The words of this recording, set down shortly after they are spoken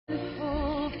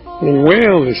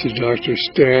Well, this is Dr.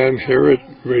 Stan here at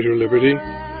Radio Liberty,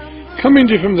 coming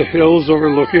to you from the hills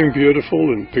overlooking beautiful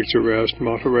and picturesque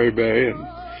Monterey Bay,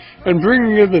 and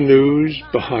bringing you the news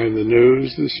behind the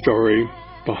news, the story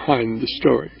behind the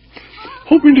story.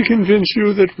 Hoping to convince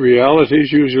you that reality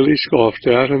is usually scoffed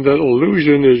at and that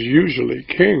illusion is usually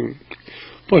king.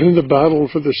 But in the battle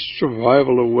for the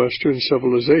survival of Western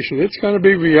civilization, it's going to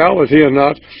be reality and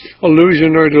not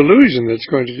illusion or delusion that's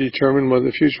going to determine what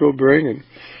the future will bring. And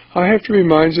I have to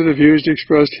remind you the views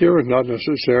expressed here are not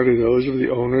necessarily those of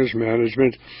the owners,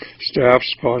 management, staff,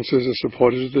 sponsors, or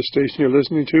supporters of the station you're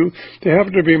listening to. They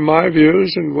happen to be my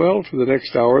views, and well, for the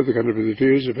next hour, they're going to be the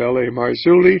views of L.A.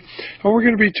 Marzulli, and we're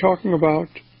going to be talking about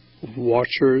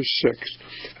Watcher 6.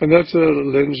 And that's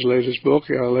Lynn's latest book,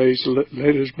 L.A.'s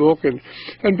latest book. And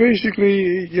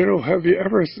basically, you know, have you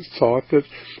ever thought that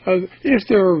if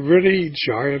there were really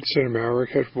giants in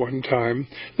America at one time,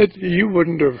 that you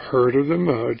wouldn't have heard of them?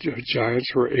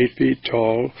 Giants who were 8 feet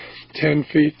tall, 10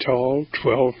 feet tall,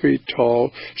 12 feet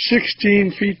tall,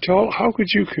 16 feet tall. How could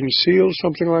you conceal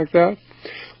something like that?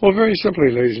 Well, very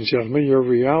simply, ladies and gentlemen, your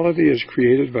reality is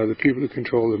created by the people who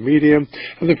control the media,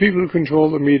 and the people who control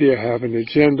the media have an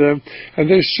agenda, and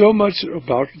there's so much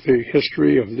about the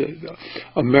history of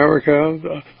America,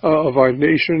 of our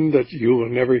nation, that you will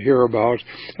never hear about,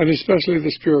 and especially the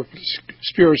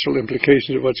spiritual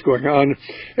implications of what's going on.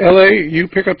 L.A., you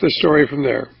pick up the story from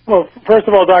there. Well, first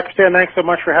of all, Dr. Stan, thanks so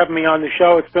much for having me on the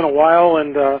show. It's been a while,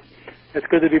 and it's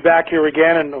good to be back here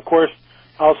again, and of course,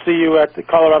 I'll see you at the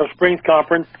Colorado Springs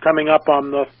Conference coming up on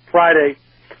the Friday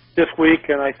this week,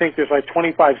 and I think there's like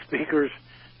 25 speakers,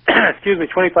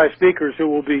 25 speakers who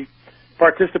will be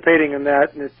participating in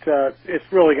that, and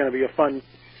it's really going to be a fun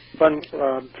 3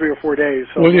 or 4 days.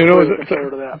 So well, you know,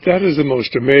 that is the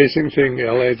most amazing thing,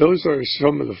 L.A. Those are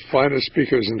some of the finest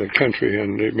speakers in the country,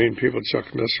 and I mean, people, Chuck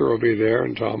Messer will be there,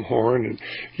 and Tom Horn, and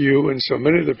you, and so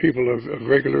many of the people of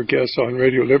regular guests on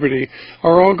Radio Liberty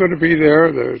are all going to be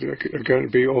there. There are going to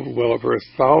be well over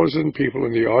 1,000 people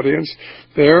in the audience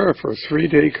there for a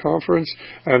 3-day conference,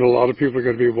 and a lot of people are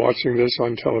going to be watching this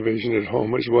on television at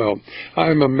home as well.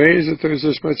 I'm amazed that there's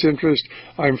this much interest.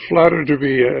 I'm flattered to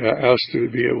be asked to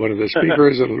be one of the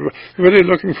speakers, and really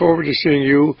looking forward to seeing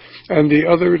you and the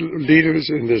other leaders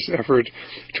in this effort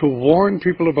to warn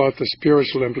people about the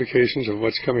spiritual implications of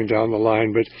what's coming down the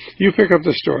line. But you pick up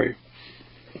the story.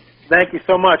 Thank you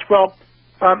so much. Well,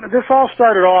 this all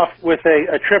started off with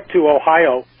a trip to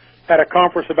Ohio at a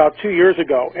conference about 2 years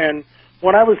ago, and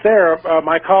when I was there,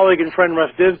 my colleague and friend Russ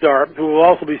Dizdar, who will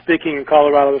also be speaking in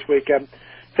Colorado this weekend,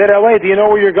 said, L.A., do you know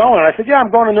where you're going? And I said, yeah,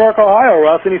 I'm going to Newark, Ohio,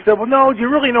 Russ. And he said, well, no, do you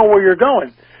really know where you're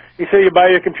going? He said, you buy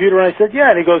your computer? And I said, yeah.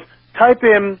 And he goes, type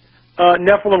in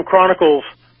Nephilim Chronicles,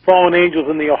 Fallen Angels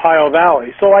in the Ohio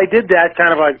Valley. So I did that,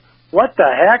 kind of like, what the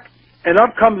heck? And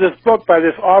up comes this book by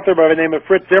this author by the name of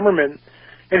Fritz Zimmerman.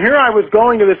 And here I was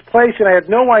going to this place, and I had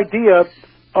no idea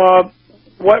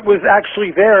what was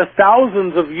actually there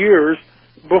thousands of years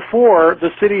before the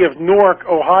city of Newark,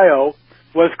 Ohio,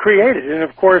 was created. And,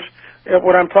 of course,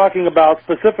 what I'm talking about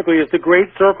specifically is the Great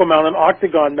Circle Mountain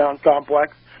Octagon Mountain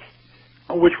Complex,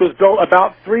 which was built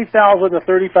about 3,000 to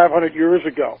 3,500 years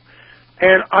ago.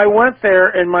 And I went there,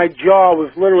 and my jaw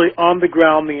was literally on the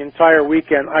ground the entire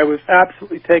weekend. I was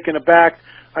absolutely taken aback.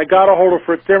 I got a hold of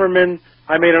Fritz Zimmerman.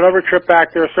 I made another trip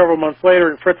back there several months later,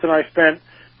 and Fritz and I spent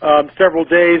several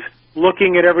days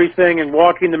looking at everything and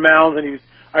walking the mounds, and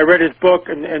I read his book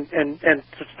and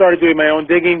started doing my own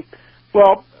digging.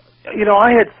 Well, you know,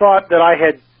 I had thought that I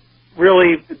had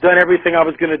really done everything I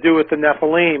was going to do with the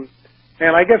Nephilim,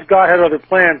 and I guess God had other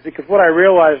plans, because what I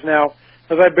realize now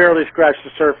is I barely scratched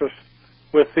the surface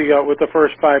with the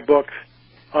first 5 books,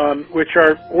 which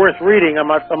are worth reading. I'm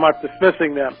not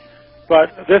dismissing them, but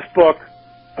this book,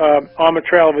 On the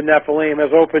Trail of the Nephilim,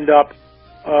 has opened up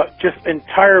just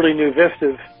entirely new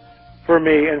vistas for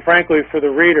me, and frankly for the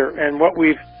reader. And what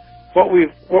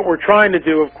we're trying to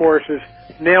do, of course, is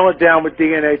nail it down with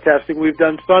DNA testing. We've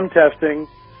done some testing,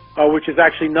 which is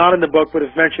actually not in the book, but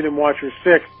is mentioned in Watcher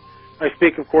 6. I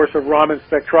speak, of course, of Raman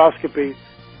spectroscopy,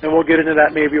 and we'll get into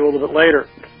that maybe a little bit later.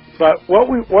 But what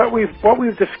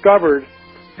we've discovered,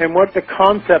 and what the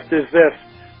concept is this,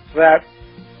 that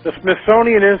the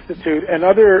Smithsonian Institute and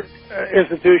other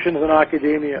institutions in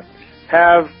academia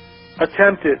have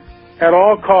attempted at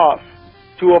all costs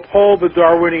to uphold the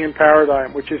Darwinian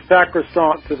paradigm, which is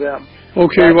sacrosanct to them.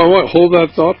 Okay, well, hold that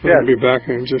thought. Yes. We'll be back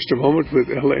in just a moment with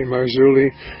L.A. Marzulli,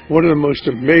 one of the most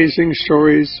amazing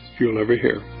stories you'll ever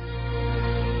hear.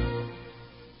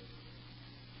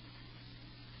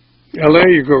 L.A.,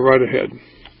 you go right ahead.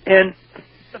 And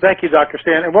thank you, Dr.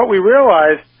 Stan. And what we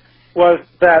realized was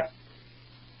that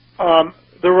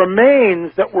the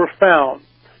remains that were found,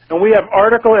 and we have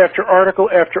article after article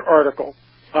after article.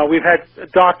 We've had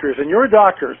doctors, and you're a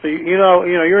doctor, so you know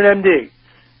you're an MD.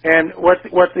 And what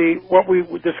we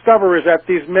discover is that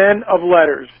these men of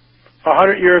letters,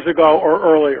 100 years ago or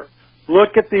earlier,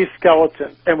 look at these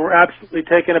skeletons, and we're absolutely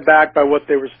taken aback by what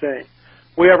they were saying.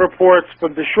 We have reports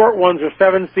from the short ones are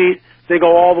 7 feet, they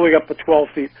go all the way up to 12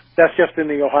 feet. That's just in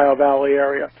the Ohio Valley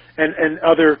area and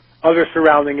other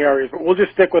surrounding areas. But we'll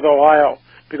just stick with Ohio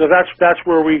because that's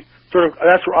where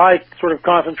I sort of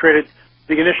concentrated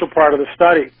the initial part of the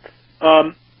study.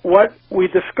 What we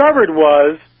discovered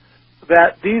was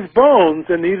that these bones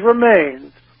and these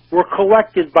remains were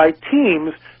collected by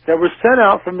teams that were sent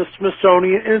out from the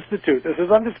Smithsonian Institute. This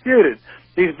is undisputed.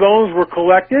 These bones were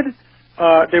collected.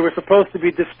 They were supposed to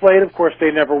be displayed. Of course,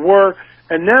 they never were.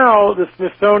 And now the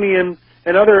Smithsonian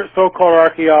and other so-called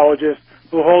archaeologists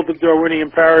who hold the Darwinian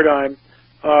paradigm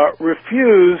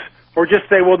refuse or just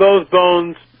say, well, those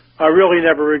bones really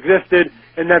never existed,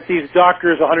 and that these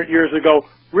doctors 100 years ago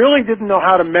really didn't know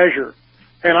how to measure.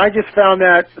 And I just found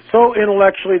that so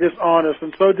intellectually dishonest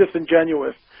and so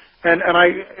disingenuous. And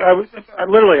I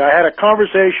literally had a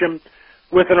conversation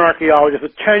with an archaeologist, a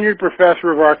tenured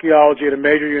professor of archaeology at a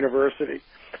major university.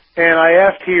 And I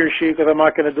asked he or she, because I'm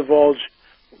not going to divulge,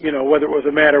 whether it was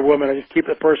a man or woman, I just keep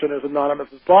the person as anonymous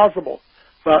as possible.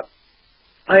 But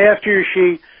I asked he or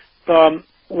she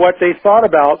what they thought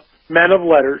about men of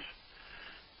letters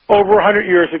over 100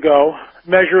 years ago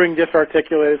measuring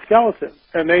disarticulated skeletons.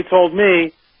 And they told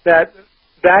me that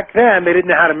back then they didn't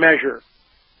know how to measure.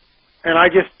 And I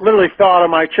just literally fell out of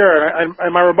my chair. And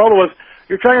my rebuttal was,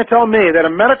 you're trying to tell me that a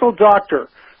medical doctor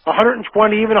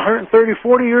 120, even 130,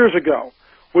 40 years ago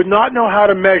would not know how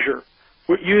to measure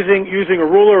using a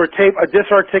ruler or tape a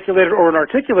disarticulated or an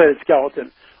articulated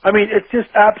skeleton. I mean, it's just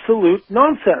absolute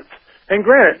nonsense. And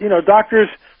granted, doctors,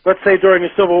 let's say during the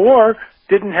Civil War,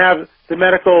 didn't have the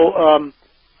medical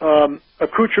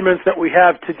accoutrements that we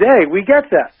have today. We get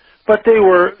that. But they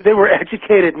were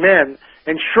educated men,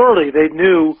 and surely they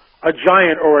knew a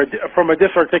giant or from a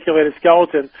disarticulated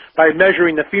skeleton by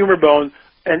measuring the femur bone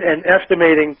and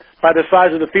estimating by the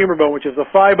size of the femur bone, which is the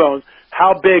thigh bone,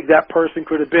 how big that person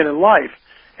could have been in life.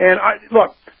 And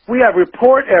look, we have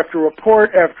report after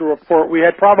report after report. We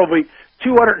had probably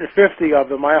 250 of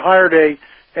them. I hired a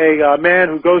man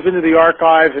who goes into the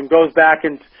archives and goes back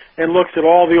and looks at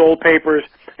all the old papers,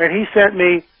 and he sent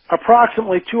me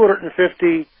approximately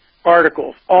 250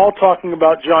 articles, all talking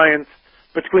about giants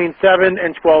between 7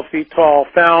 and 12 feet tall,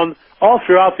 found all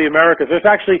throughout the Americas. There's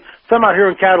actually some out here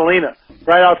in Catalina,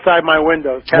 right outside my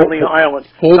windows, Catalina Island.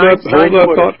 Hold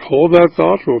that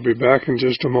thought. We'll be back in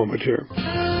just a moment here.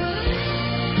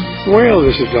 Well,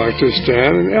 this is Dr.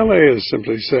 Stan, and L.A. is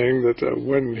simply saying that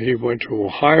when he went to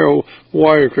Ohio,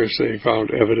 why, of course, they found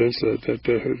evidence that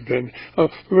there had been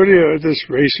really this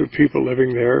race of people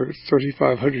living there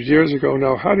 3,500 years ago.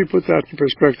 Now, how do you put that in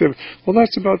perspective? Well,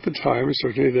 that's about the time,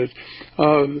 certainly,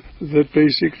 that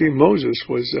basically Moses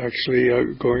was actually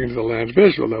going into the land of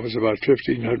Israel. That was about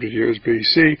 1,500 years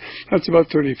B.C. That's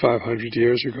about 3,500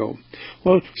 years ago.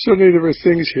 Well, certainly there were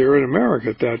things here in America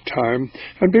at that time,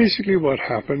 and basically what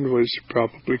happened was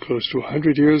probably close to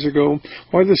 100 years ago,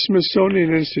 why the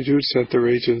Smithsonian Institute sent their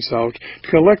agents out to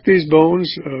collect these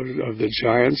bones of the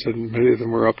giants, and many of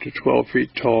them were up to 12 feet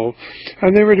tall,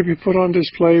 and they were to be put on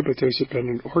display, but there's been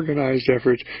an organized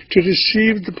effort to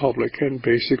deceive the public, and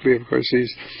basically, of course,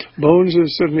 these bones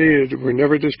certainly were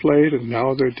never displayed, and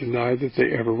now they're denied that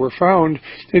they ever were found.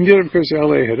 And yet, of course,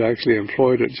 L.A. had actually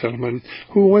employed a gentleman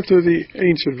who went through the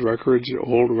ancient records,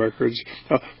 old records,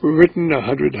 written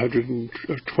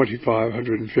 125,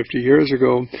 150 years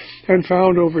ago, and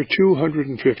found over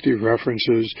 250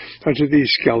 references to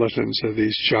these skeletons of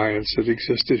these giants that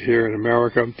existed here in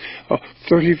America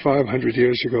 3,500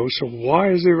 years ago. So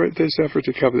why is there this effort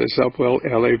to cover this up? Well,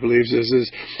 L.A. believes this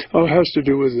has to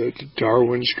do with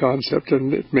Darwin's concept,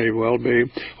 and it may well be.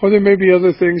 Or there may be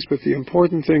other things, but the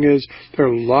important thing is they're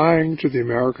lying to the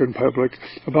American public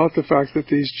about the fact that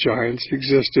these giants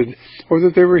existed, or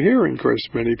that they were here. And of course,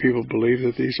 many people believe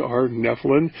that these are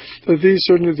Nephilim, that these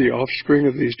certainly the offspring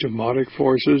of these demonic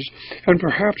forces, and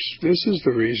perhaps this is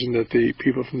the reason that the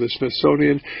people from the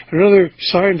Smithsonian and other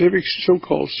scientific,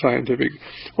 so-called scientific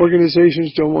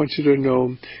organizations don't want you to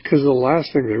know, because the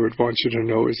last thing they would want you to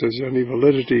know is there's any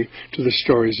validity to the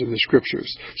stories in the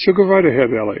scriptures. So go right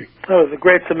ahead, Ellie. Oh, it was a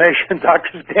great summation,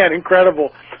 Dr. Stan, incredible.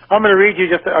 I'm going to read you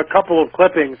just a couple of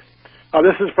clippings.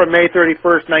 This is from May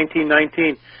 31st,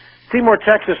 1919. Seymour,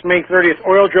 Texas, May 30th.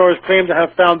 Oil drillers claim to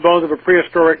have found bones of a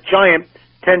prehistoric giant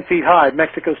 10 feet high.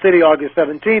 Mexico City, August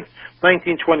 17th,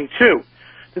 1922.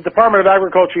 The Department of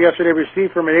Agriculture yesterday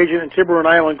received from an agent in Tiburon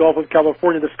Island, Gulf of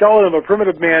California, the skeleton of a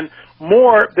primitive man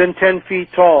more than 10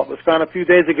 feet tall. It was found a few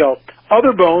days ago.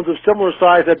 Other bones of similar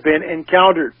size have been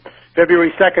encountered.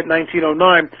 February 2nd,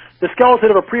 1909, the skeleton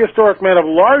of a prehistoric man of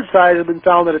large size has been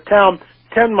found in a town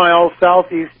 10 miles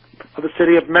southeast of the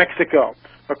city of Mexico.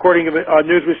 According to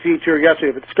news received here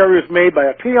yesterday, the discovery was made by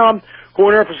a peon who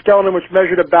unearthed a skeleton which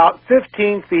measured about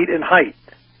 15 feet in height.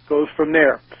 Goes from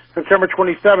there. September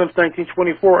 27th,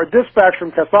 1924, a dispatch from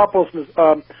Casapos,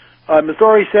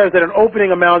 Missouri says that an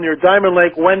opening a mound near Diamond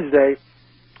Lake Wednesday,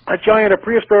 a giant of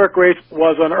prehistoric race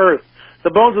was unearthed. The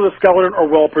bones of the skeleton are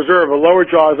well preserved. The lower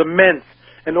jaw is immense.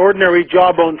 An ordinary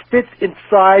jawbone fits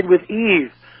inside with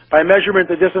ease. By measurement,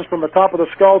 the distance from the top of the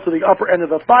skull to the upper end of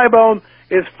the thigh bone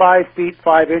is 5 feet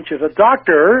 5 inches. A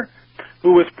doctor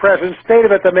who was present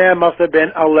stated that the man must have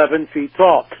been 11 feet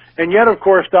tall. And yet, of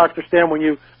course, Dr. Stan, when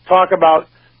you talk about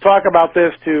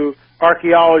this to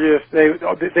archaeologists,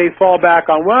 they fall back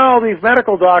on, well, these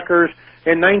medical doctors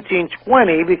in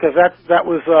 1920, because that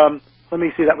was let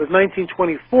me see, that was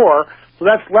 1924, so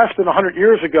that's less than 100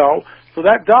 years ago. So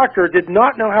that doctor did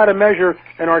not know how to measure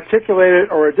an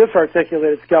articulated or a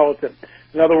disarticulated skeleton.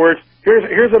 In other words,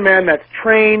 here's a man that's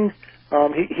trained.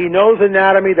 He knows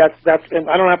anatomy. And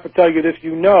I don't have to tell you this.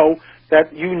 You know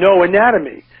that you know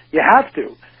anatomy. You have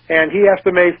to. And he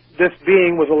estimates this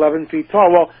being was 11 feet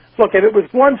tall. Well, look, if it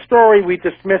was one story, we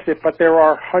dismiss it, but there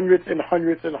are hundreds and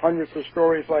hundreds and hundreds of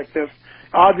stories like this.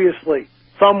 Obviously,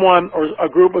 someone or a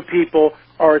group of people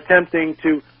are attempting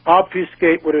to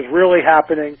obfuscate what is really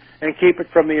happening and keep it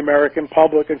from the American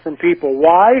public and from people.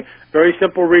 Why? Very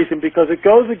simple reason, because it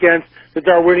goes against the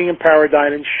Darwinian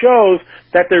paradigm and shows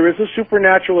that there is a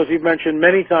supernatural, as you've mentioned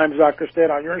many times, Dr.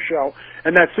 Stan, on your show,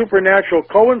 and that supernatural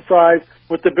coincides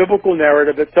with the biblical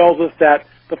narrative that tells us that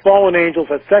the fallen angels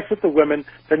had sex with the women,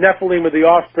 the Nephilim were the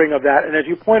offspring of that, and as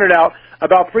you pointed out,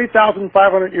 about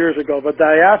 3,500 years ago, the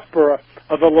diaspora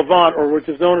of the Levant, or which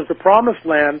is known as the Promised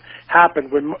Land,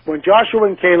 happened when Joshua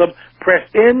and Caleb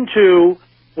pressed into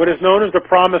what is known as the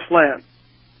Promised Land.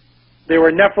 There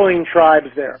were Nephilim tribes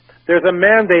there. There's a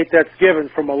mandate that's given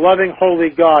from a loving, holy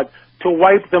God to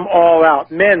wipe them all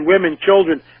out. Men, women,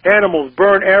 children, animals,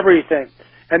 burn everything.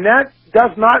 And that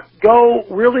does not go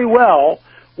really well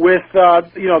with,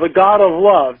 the God of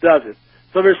love, does it?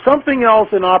 So there's something else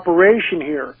in operation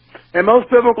here. And most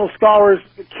biblical scholars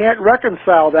can't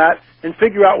reconcile that and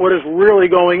figure out what is really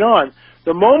going on.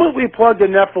 The moment we plug the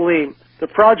Nephilim, the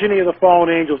progeny of the fallen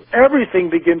angels, everything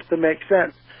begins to make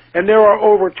sense. And there are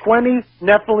over 20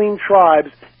 Nephilim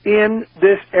tribes in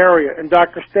this area. And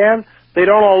Dr. Stan, they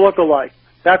don't all look alike.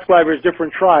 That's why there's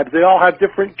different tribes. They all have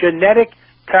different genetic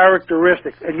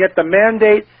characteristics. And yet the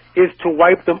mandate is to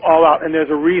wipe them all out. And there's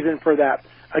a reason for that.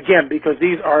 Again, because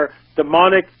these are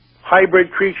demonic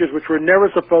hybrid creatures which were never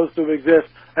supposed to exist.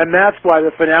 And that's why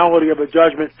the finality of the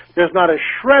judgment, there's not a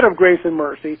shred of grace and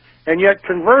mercy. And yet,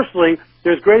 conversely,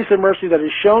 there's grace and mercy that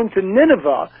is shown to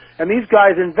Nineveh. And these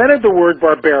guys invented the word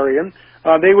barbarian.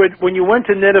 When you went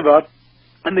to Nineveh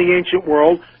in the ancient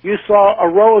world, you saw a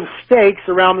row of stakes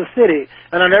around the city.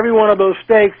 And on every one of those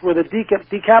stakes were the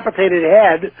decapitated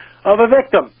head of a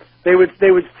victim. They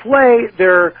would flay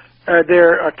their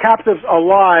captives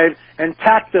alive and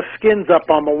tack the skins up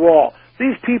on the wall.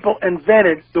 These people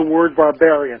invented the word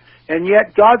barbarian. And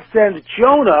yet God sends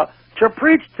Jonah to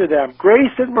preach to them.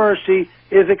 Grace and mercy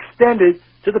is extended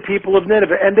to the people of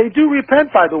Nineveh. And they do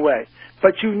repent, by the way.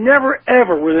 But you never,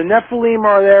 ever, where the Nephilim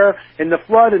are there, in the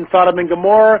flood, in Sodom and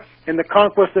Gomorrah, in the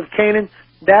conquest of Canaan,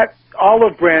 that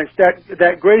olive branch,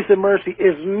 that grace and mercy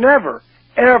is never,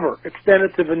 ever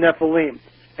extended to the Nephilim.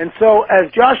 And so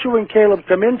as Joshua and Caleb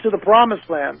come into the Promised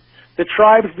Land, the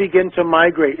tribes begin to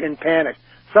migrate in panic.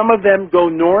 Some of them go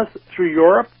north through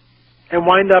Europe and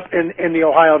wind up in the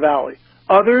Ohio Valley.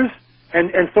 Others,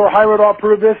 and Thor Heyerdahl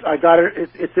proved this, I got it,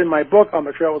 it's in my book, On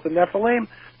the Trail with the Nephilim,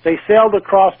 they sailed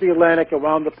across the Atlantic and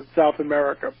wound up in South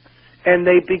America. And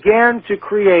they began to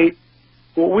create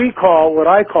what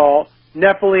I call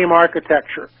Nephilim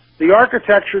architecture. The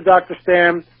architecture, Dr.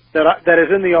 Stan, that is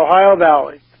in the Ohio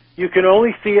Valley, you can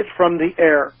only see it from the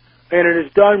air. And it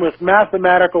is done with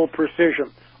mathematical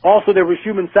precision. Also, there was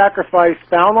human sacrifice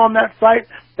found on that site.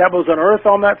 That was unearthed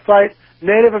on that site.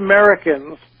 Native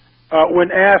Americans,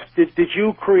 when asked, did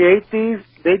you create these?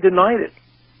 They denied it.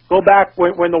 Go back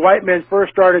when the white men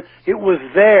first started, it was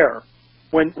there.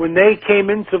 When they came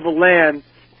into the land,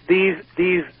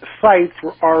 these sites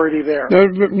were already there.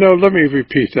 No, let me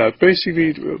repeat that.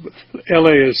 Basically,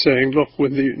 LA is saying, look,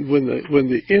 when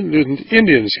the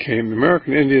Indians came, the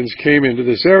American Indians came into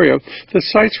this area, the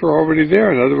sites were already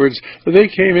there. In other words, they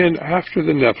came in after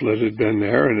the Nephilim had been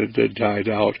there and it had died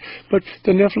out. But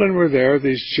the Nephilim were there,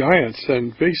 these giants,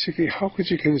 and basically, how could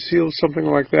you conceal something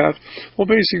like that? Well,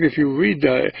 basically, if you read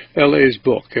LA's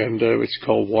book, and it's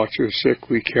called Watch Your Sick,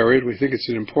 We Carry It, we think it's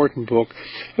an important book,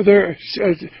 there's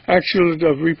actual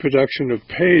reproduction of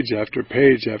page after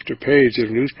page after page of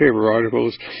newspaper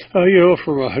articles,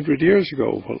 from 100 years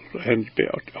ago, and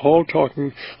all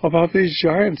talking about these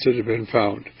giants that have been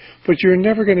found. But you're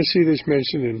never going to see this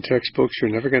mentioned in textbooks. You're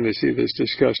never going to see this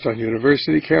discussed on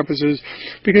university campuses,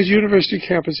 because university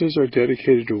campuses are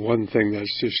dedicated to one thing,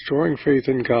 that's destroying faith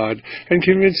in God and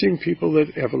convincing people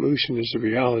that evolution is a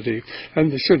reality,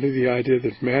 and certainly the idea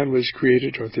that man was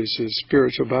created or there's a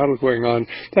spiritual battle going on,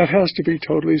 that has to be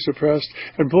totally suppressed.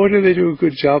 And boy, do they do a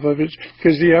good job of it,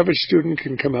 because the average student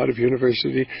can come out of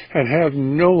university and have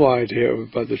no idea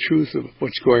about the truth of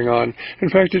what's going on. In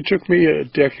fact, it took me a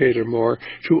decade or more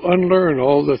to unlearn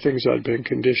all the things I'd been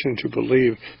conditioned to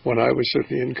believe when I was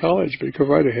certainly in college. But go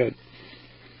right ahead.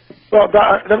 Well,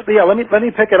 yeah, let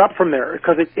me pick it up from there,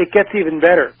 because it gets even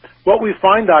better. What we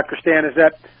find, Dr. Stan, is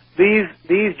that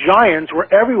these giants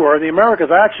were everywhere in the Americas.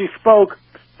 I actually spoke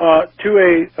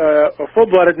to a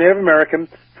full-blooded Native American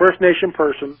First Nation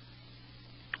person,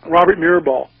 Robert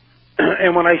Mirabal,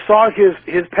 and when I saw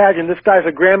his pageant, this guy's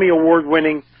a Grammy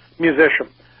Award-winning musician,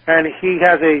 and he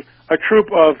has a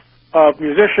troupe of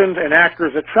musicians and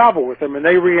actors that travel with him, and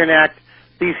they reenact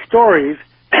these stories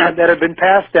that have been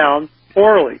passed down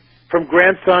orally from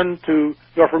grandson to,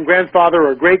 or from grandfather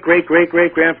or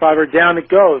great-great-great-great-grandfather, down it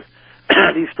goes.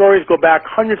 These stories go back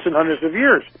hundreds and hundreds of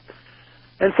years.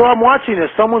 And so I'm watching this.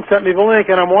 Someone sent me the link,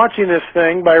 and I'm watching this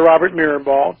thing by Robert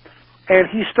Mirabal, and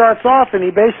he starts off, and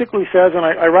he basically says, and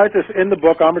I write this in the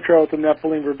book, Unparalleled to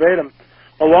Nephilim verbatim,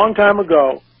 a long time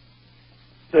ago,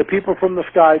 the people from the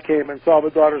sky came and saw the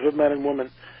daughters of men and women,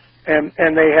 and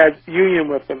they had union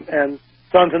with them, and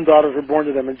sons and daughters were born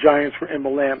to them, and giants were in the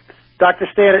land. Dr.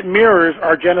 Stan, it mirrors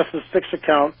our Genesis 6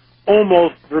 account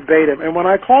almost verbatim. And when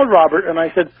I called Robert and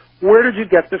I said, where did you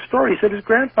get this story? He said his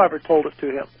grandfather told it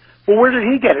to him. Well, where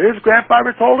did he get it? His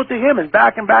grandfather told it to him, and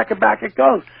back and back and back it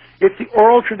goes. It's the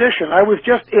oral tradition. I was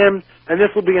just in, and this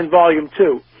will be in volume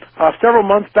 2. Several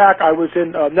months back, I was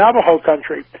in Navajo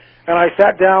country, and I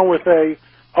sat down with a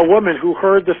woman who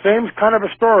heard the same kind of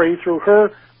a story through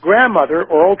her grandmother,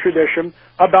 oral tradition,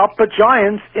 about the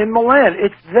giants in the land.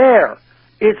 It's there.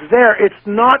 It's there. It's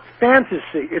not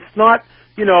fantasy. It's not,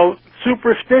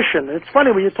 superstition. It's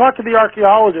funny, when you talk to the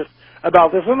archaeologists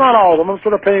about this, and not all of them, I'm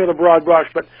sort of painting with a broad brush,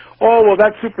 but, oh, well,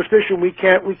 that's superstition, we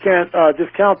can't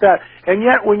discount that. And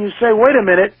yet, when you say, wait a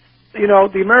minute,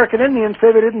 the American Indians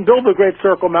say they didn't build the Great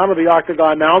Circle Mound or the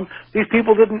Octagon Mound. These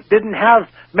people didn't have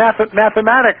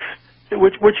mathematics,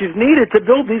 which is needed to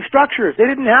build these structures. They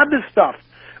didn't have this stuff.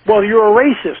 Well, you're a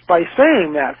racist by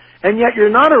saying that. And yet you're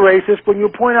not a racist when you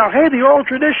point out, hey, the oral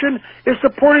tradition is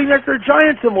supporting that there are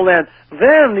giants in the land.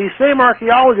 Then these same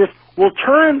archaeologists will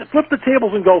flip the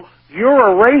tables and go, you're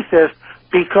a racist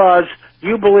because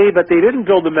you believe that they didn't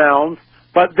build the mounds,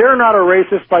 but they're not a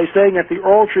racist by saying that the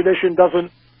oral tradition doesn't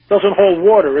hold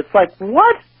water. It's like,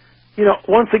 what?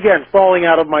 Once again, falling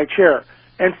out of my chair.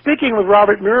 And speaking with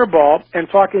Robert Mirabal and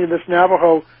talking to this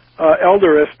Navajo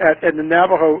elderess at the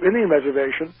Navajo Indian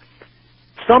Reservation,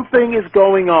 something is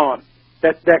going on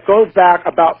that goes back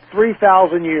about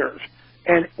 3,000 years.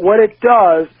 And what it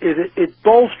does is it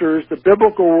bolsters the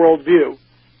biblical worldview,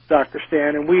 Dr.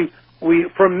 Stan. And we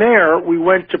from there, we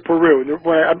went to Peru.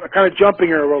 I'm kind of jumping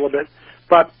here a little bit.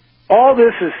 But all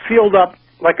this is sealed up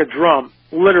like a drum,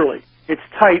 literally. It's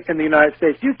tight in the United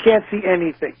States. You can't see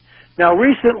anything. Now,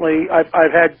 recently,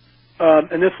 I've had,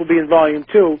 and this will be in volume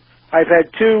 2, I've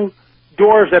had 2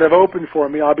 doors that have opened for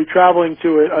me. I'll be traveling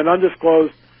to an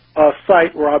undisclosed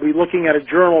site where I'll be looking at a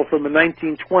journal from the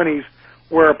 1920s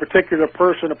where a particular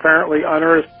person apparently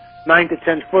unearthed 9 to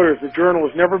 10 footers. The journal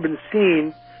has never been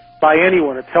seen by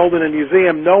anyone. It's held in a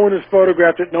museum. No one has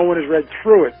photographed it. No one has read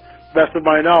through it, to the best of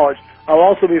my knowledge. I'll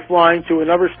also be flying to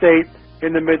another state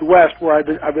in the Midwest where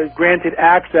I've been granted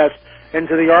access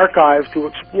into the archives to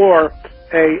explore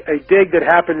a dig that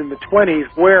happened in the 20s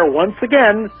where, once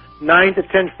again, 9 to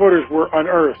 10 footers were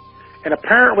unearthed. And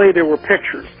apparently there were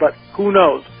pictures, but who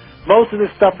knows? Most of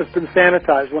this stuff has been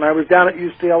sanitized. When I was down at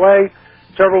UCLA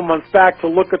several months back to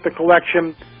look at the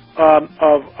collection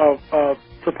of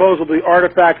supposedly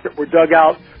artifacts that were dug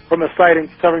out from a site in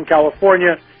Southern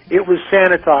California, it was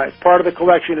sanitized. Part of the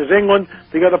collection is England,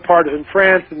 the other part is in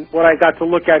France, and what I got to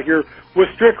look at here was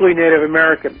strictly Native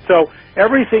American. So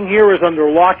everything here is under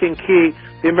lock and key.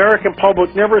 The American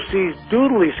public never sees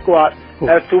doodly squat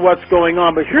as to what's going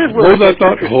on. But here's where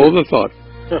hold the thought.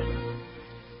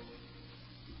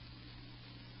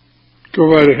 Go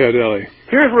right ahead, Ellie.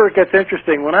 Here's where it gets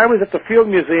interesting. When I was at the Field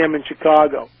Museum in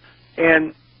Chicago,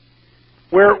 and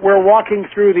we're walking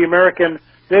through the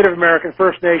Native American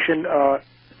First Nation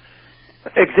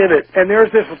exhibit, and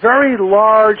there's this very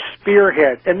large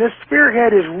spearhead, and this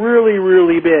spearhead is really,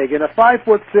 really big, and a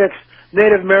 5'6"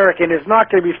 Native American is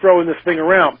not going to be throwing this thing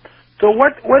around. So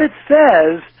what it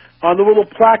says on the little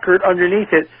placard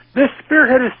underneath it, this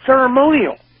spearhead is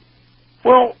ceremonial.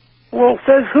 Well, it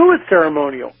says who it's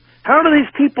ceremonial. How do these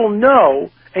people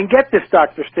know, and get this,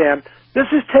 Dr. Stan, this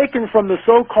is taken from the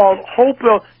so-called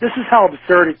Hopewell. This is how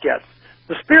absurd it gets.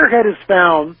 The spearhead is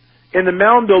found in the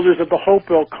mound builders of the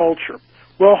Hopewell culture.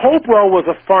 Well, Hopewell was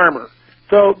a farmer.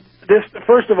 So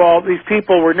first of all, these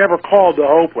people were never called the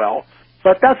Hopewell,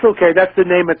 but that's okay. That's the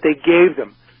name that they gave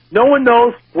them. No one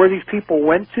knows where these people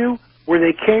went to, where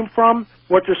they came from,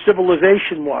 what their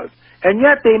civilization was. And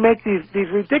yet they make these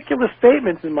ridiculous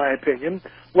statements, in my opinion,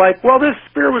 like, well, this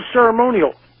spear was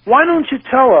ceremonial. Why don't you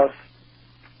tell us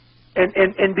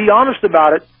and be honest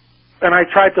about it? And I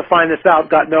tried to find this out,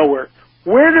 got nowhere.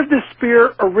 Where did this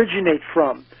spear originate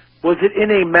from? Was it in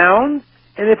a mound?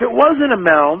 And if it was in a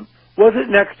mound, was it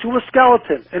next to a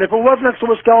skeleton? And if it was next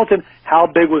to a skeleton, how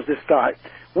big was this guy?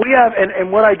 We have,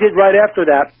 and what I did right after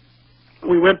that,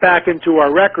 we went back into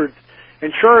our records,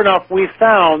 and sure enough, we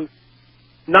found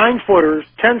 9-footers,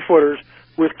 10-footers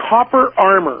with copper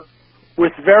armor,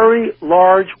 with very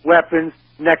large weapons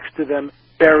next to them,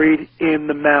 buried in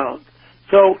the mound.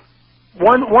 So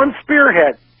one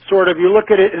spearhead, sort of, you look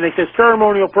at it and they say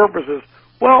ceremonial purposes.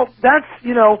 Well, that's,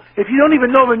 if you don't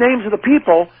even know the names of the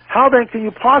people, how then can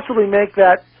you possibly make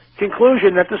that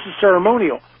conclusion that this is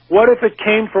ceremonial? What if it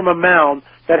came from a mound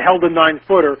that held a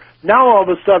 9-footer? Now all of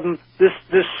a sudden, this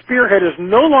spearhead is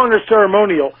no longer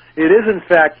ceremonial. It is, in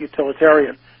fact,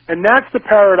 utilitarian. And that's the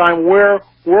paradigm we're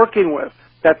working with,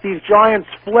 that these giants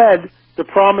fled the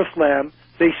Promised Land.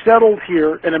 They settled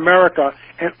here in America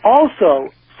and also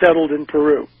settled in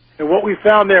Peru. And what we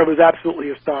found there was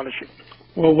absolutely astonishing.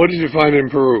 Well, what did you find in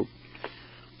Peru?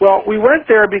 Well, we went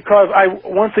there because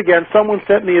once again, someone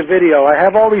sent me a video. I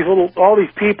have all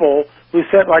these people who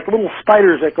sent like little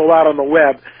spiders that go out on the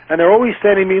web, and they're always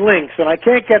sending me links, and I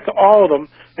can't get to all of them.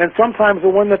 And sometimes the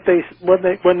one that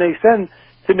when they send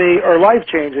to me are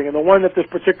life-changing, and the one that this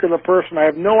particular person, I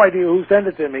have no idea who sent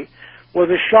it to me, was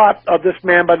a shot of this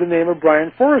man by the name of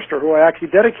Brian Forrester, who I actually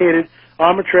dedicated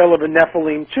On the Trail of a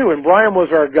Nephilim to. And Brian was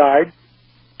our guide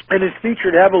and is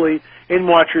featured heavily in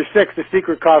Watcher 6, The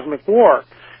Secret Cosmic War.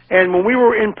 And when we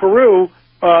were in Peru,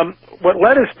 what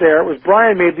led us there was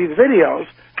Brian made these videos,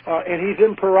 and he's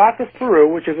in Paracas, Peru,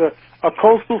 which is a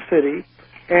coastal city,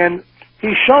 and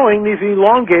he's showing these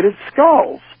elongated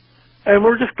skulls. And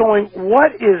we're just going,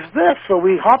 what is this? So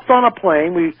we hopped on a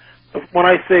plane. When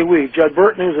I say we, Judd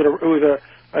Burton, who's a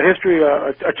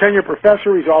tenured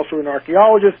professor, he's also an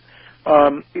archaeologist,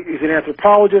 he's an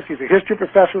anthropologist, he's a history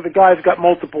professor. The guy's got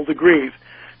multiple degrees.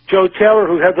 Joe Taylor,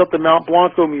 who heads up the Mount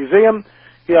Blanco Museum,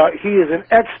 he is an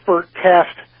expert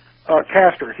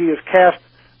caster. He has cast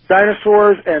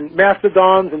dinosaurs and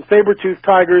mastodons and saber-toothed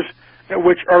tigers,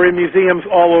 which are in museums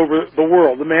all over the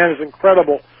world. The man is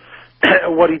incredible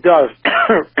at what he does.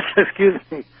 Excuse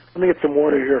me. Let me get some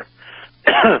water here.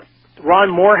 Ron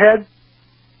Moorhead,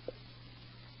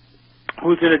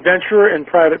 who's an adventurer and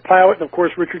private pilot, and of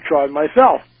course Richard Shaw and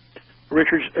myself.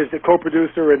 Richard is the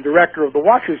co-producer and director of the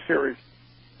Watchers series.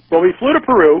 Well, we flew to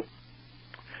Peru,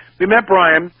 we met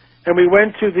Brian, and we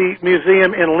went to the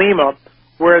museum in Lima,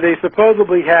 where they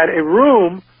supposedly had a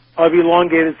room of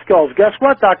elongated skulls. Guess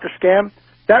what, Dr. Scam?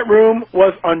 That room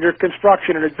was under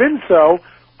construction, and had been so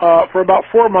for about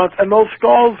 4 months, and those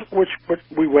skulls, which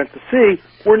we went to see,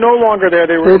 were no longer there.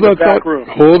 They were in the back room.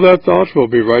 Hold that thought. We'll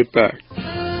be right back.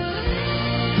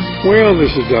 Well, this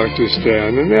is Dr.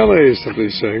 Stan, and L.A. is simply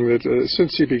saying that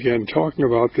since he began talking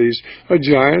about these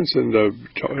giants and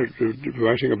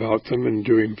writing about them and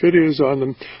doing videos on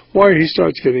them, why he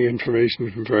starts getting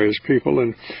information from various people,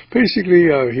 and basically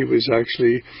he was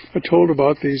actually told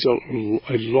about these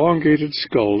elongated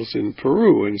skulls in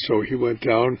Peru, and so he went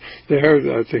down there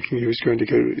thinking he was going to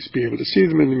be able to see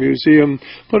them in the museum,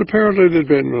 but apparently they'd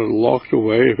been locked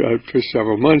away for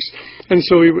several months, and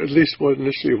so he at least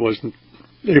initially wasn't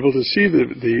able to see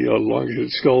the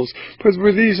elongated skulls, but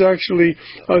were these actually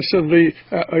simply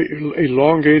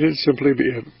elongated simply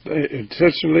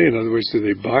intentionally? In other words, did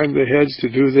they bind the heads to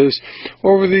do this,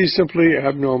 or were these simply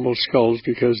abnormal skulls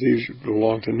because these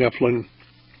belonged to Nephilim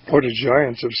or to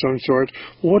giants of some sort?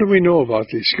 What do we know about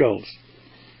these skulls?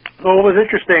 Well, it was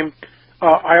interesting.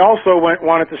 I also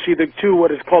wanted to see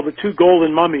what is called the two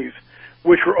golden mummies,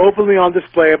 which were openly on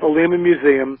display at the Lima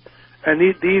Museum, and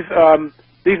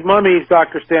these mummies,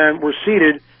 Dr. Stan, were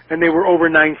seated, and they were over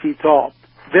 9 feet tall.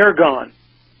 They're gone.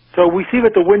 So we see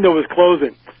that the window is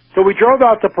closing. So we drove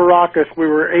out to Paracas. We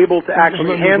were able to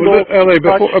actually handle...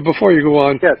 L.A., before you go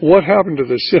on, yes. What happened to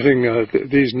the sitting,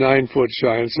 these 9-foot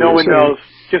giants? No one knows.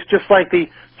 Just like the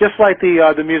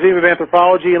Museum of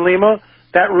Anthropology in Lima,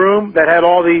 that room that had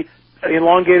all the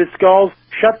elongated skulls,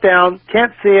 shut down,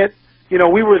 can't see it. You know,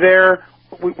 we were there.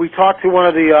 We talked to one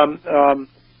of the...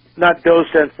 not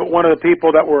docents, but one of the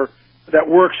people that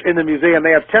works in the museum.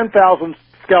 They have 10,000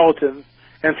 skeletons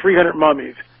and 300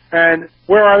 mummies. And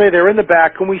where are they? They're in the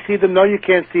back. Can we see them? No, you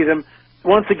can't see them.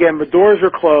 Once again, the doors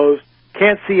are closed.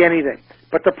 Can't see anything.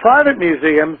 But the private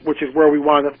museums, which is where we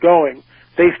wound up going,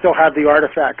 they still have the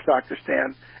artifacts, Dr.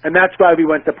 Stan. And that's why we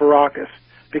went to Paracas.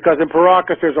 Because in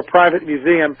Paracas, there's a private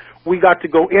museum. We got to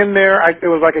go in there. It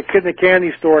was like a kid in a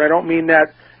candy store, and I don't mean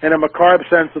that in a macabre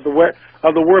sense of the word,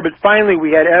 but finally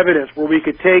we had evidence where we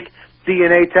could take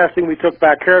DNA testing. We took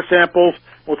back hair samples.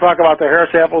 We'll talk about the hair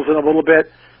samples in a little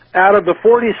bit. Out of the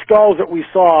 40 skulls that we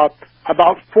saw,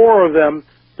 about 4 of them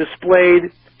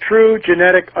displayed true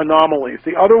genetic anomalies.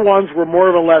 The other ones were more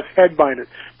or less head-binded.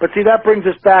 But see, that brings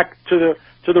us back to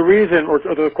the reason, or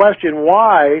to the question,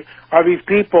 why are these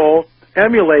people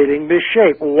emulating this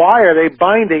shape? Why are they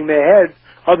binding the heads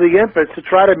of the infants to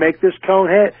try to make this cone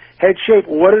head shape?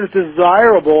 What is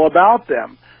desirable about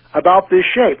them, about this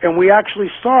shape? And we actually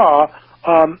saw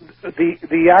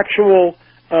the actual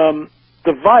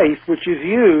device which is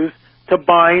used to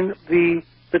bind the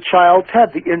child's head,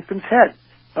 the infant's head.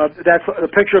 That's a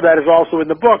picture of that is also in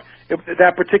the book.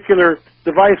 That particular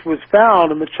device was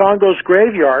found in the Changos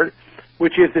graveyard,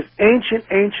 which is this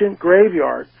ancient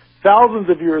graveyard, thousands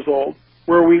of years old,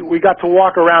 where we got to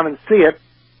walk around and see it.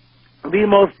 The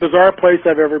most bizarre place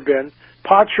I've ever been.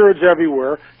 Potsherds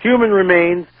everywhere, human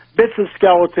remains, bits of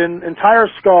skeleton, entire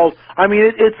skulls. I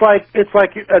mean, it's like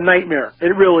a nightmare.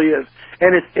 It really is,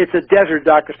 and it's a desert,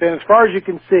 Dr. Stan. As far as you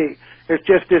can see, it's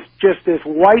just this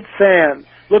white sand.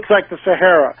 Looks like the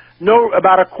Sahara. No,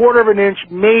 about a quarter of an inch,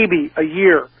 maybe a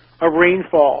year of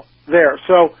rainfall there.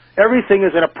 So everything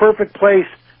is in a perfect place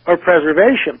of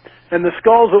preservation. And the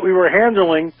skulls that we were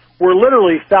handling were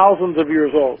literally thousands of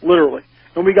years old, literally.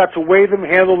 And we got to weigh them,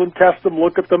 handle them, test them,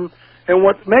 look at them. And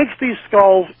what makes these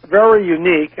skulls very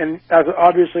unique, and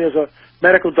obviously as a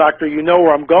medical doctor, you know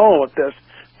where I'm going with this,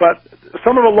 but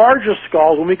some of the larger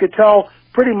skulls, and we could tell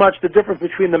pretty much the difference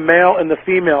between the male and the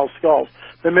female skulls.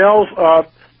 The males,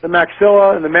 the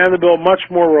maxilla and the mandible, much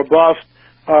more robust.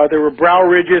 There were brow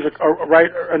ridges, right,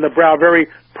 and the brow, very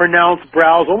pronounced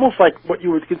brows, almost like what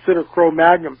you would consider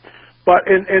Cro-Magnon. But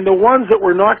in the ones that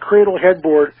were not cradle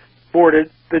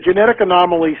head-boarded, the genetic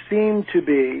anomaly seemed to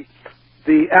be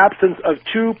the absence of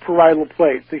 2 parietal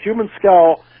plates. The human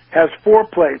skull has 4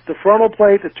 plates, the frontal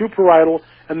plate, the 2 parietal,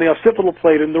 and the occipital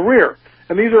plate in the rear.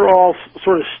 And these are all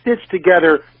sort of stitched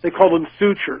together. They call them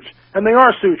sutures. And they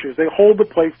are sutures. They hold the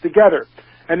plates together.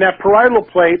 And that parietal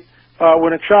plate,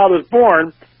 when a child is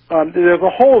born, there's a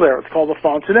hole there. It's called a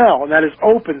fontanelle, and that is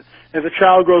open. As the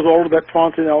child grows older, that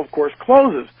fontanelle, of course,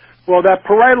 closes. Well, that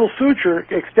parietal suture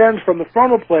extends from the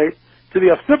frontal plate to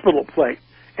the occipital plate.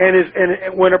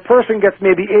 And when a person gets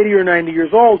maybe 80 or 90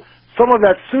 years old, some of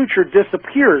that suture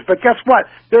disappears. But guess what?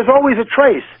 There's always a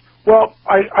trace. Well,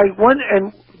 I went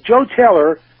and Joe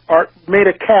Taylor made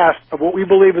a cast of what we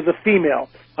believe is a female.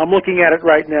 I'm looking at it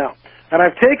right now. And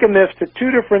I've taken this to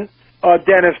 2 different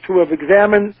dentists who have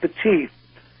examined the teeth.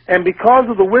 And because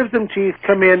of the wisdom teeth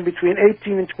come in between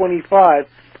 18 and 25,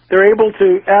 they're able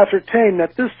to ascertain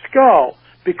that this skull,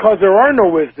 because there are no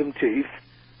wisdom teeth,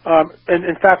 and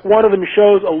in fact one of them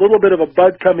shows a little bit of a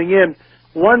bud coming in,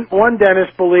 one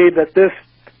dentist believed that this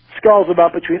skull is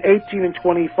about between 18 and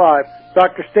 25.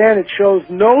 Dr. Stan, it shows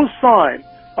no sign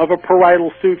of a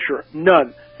parietal suture,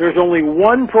 none. There's only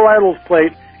 1 parietal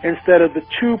plate instead of the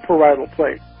 2 parietal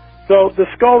plates. So the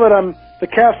skull the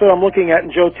cast that I'm looking at,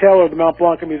 and Joe Taylor of the Mount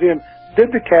Blanca Museum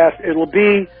did the cast. It'll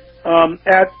be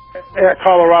at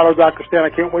Colorado, Dr. Stan. I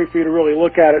can't wait for you to really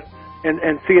look at it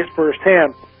and see it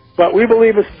firsthand. But we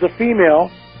believe this is a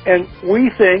female, and we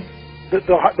think that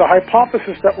the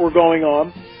hypothesis that we're going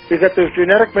on is that there's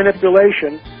genetic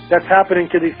manipulation that's happening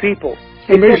to these people.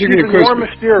 It gets even more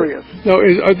mysterious. Now,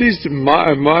 are these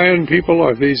Mayan people?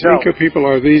 Are these Inca people?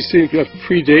 Are these things that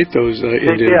predate those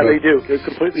Indian? Yeah, they do. They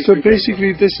completely. So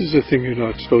basically, this is the thing you're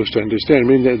not supposed to understand. I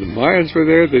mean, the Mayans were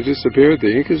there, they disappeared.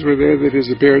 The Incas were there, they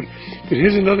disappeared. But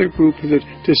here's another group that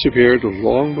disappeared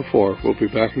long before. We'll be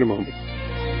back in a moment.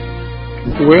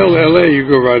 Well, L.A., you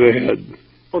go right ahead.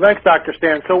 Well, thanks, Dr.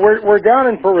 Stan. So we're down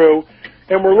in Peru,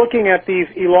 and we're looking at these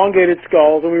elongated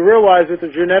skulls, and we realize that the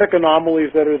genetic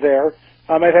anomalies that are there.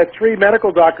 I've had 3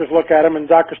 medical doctors look at them, and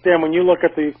Dr. Stan, when you look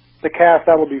at the cast,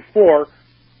 that'll be 4.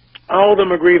 All of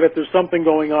them agree that there's something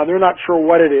going on. They're not sure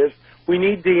what it is. We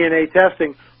need DNA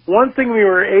testing. One thing we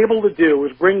were able to do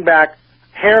was bring back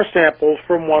hair samples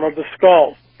from one of the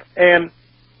skulls. And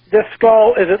this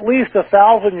skull is at least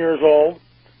 1,000 years old.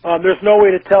 There's no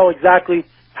way to tell exactly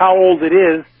how old it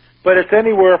is, but it's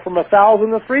anywhere from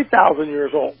 1,000 to 3,000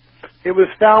 years old. It was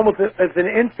found as an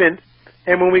infant,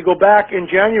 and when we go back in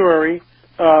January,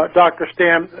 Dr.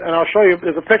 Stan, and I'll show you,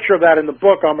 there's a picture of that in the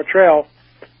book on the trail.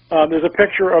 There's a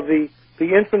picture of the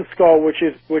infant skull, which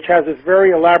has this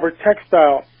very elaborate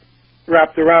textile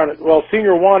wrapped around it. Well,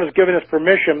 Senior Juan has given us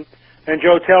permission, and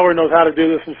Joe Taylor knows how to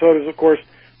do this, and so does, of course,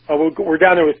 we're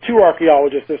down there with 2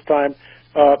 archaeologists this time,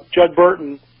 Judd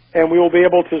Burton, and we will be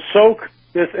able to soak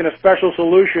this in a special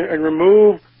solution and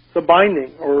remove the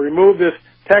binding, or remove this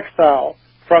textile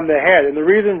from the head. And the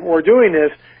reason we're doing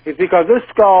this is because this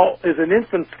skull is an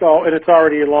infant skull, and it's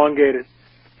already elongated.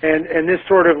 And this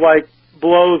sort of like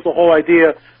blows the whole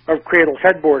idea of cradle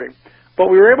headboarding. But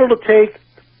we were able to take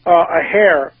a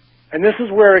hair, and this is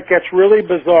where it gets really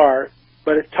bizarre,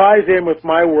 but it ties in with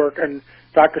my work. And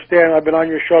Dr. Stan, I've been on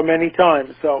your show many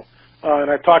times, so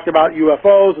and I've talked about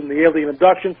UFOs and the alien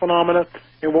abduction phenomena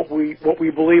and what we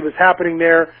believe is happening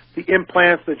there, the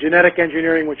implants, the genetic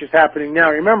engineering, which is happening now.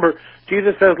 Remember,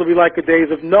 Jesus says it'll be like the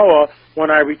days of Noah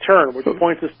when I return, which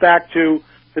points us back to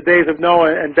the days of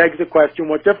Noah and begs the question,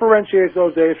 what differentiates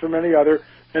those days from any other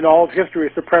in all of history?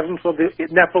 It's the presence of the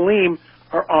Nephilim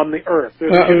are on the earth.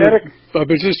 There's a genetic... But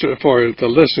just for the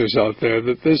listeners out there,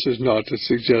 that this is not to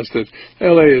suggest that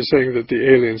L.A. is saying that the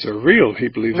aliens are real. He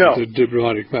believes that they're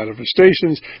demonic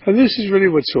manifestations, and this is really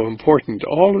what's so important.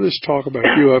 All of this talk about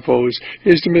UFOs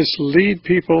is to mislead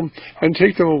people and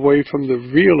take them away from the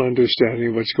real understanding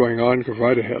of what's going on. Go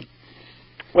right ahead.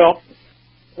 Well,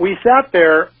 we sat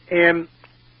there, and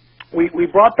we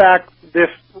brought back this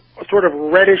sort of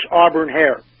reddish auburn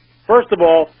hair. First of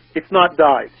all, it's not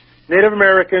dyed. Native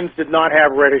Americans did not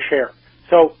have reddish hair.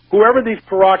 So whoever these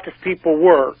provocative people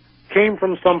were came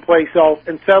from someplace else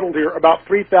and settled here about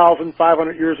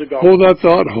 3,500 years ago. Hold that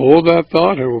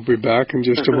thought, and we'll be back in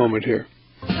just a moment here.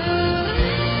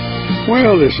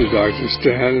 Well, this is Dr.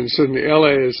 Stan, and suddenly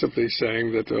L.A. is simply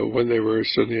saying that when they were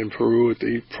suddenly in Peru at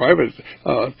the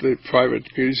private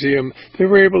museum, they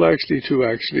were able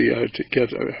to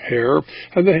get hair,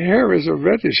 and the hair is a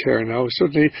reddish hair now.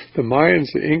 Certainly the Mayans,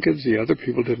 the Incas, the other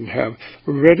people didn't have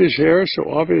reddish hair, so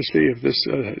obviously if this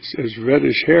is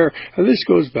reddish hair, and this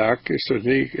goes back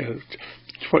certainly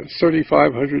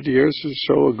 3,500 years or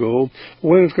so ago,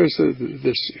 when, of course,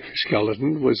 this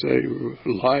skeleton was a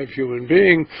live human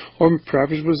being, or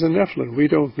perhaps it was a Nephilim. We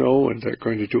don't know, and they're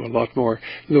going to do a lot more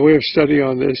in the way of study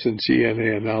on this and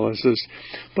DNA analysis.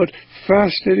 But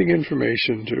fascinating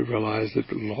information to realize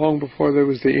that long before there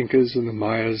was the Incas and the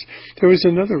Mayas, there was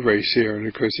another race here, and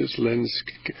of course it's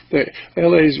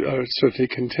LA's certainly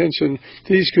contention.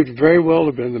 These could very well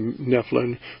have been the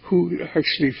Nephilim who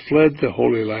actually fled the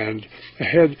Holy Land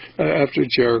after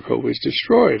Jericho was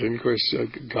destroyed. And of course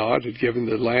God had given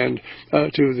the land to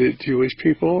the Jewish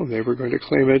people, and they were going to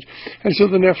claim it. And so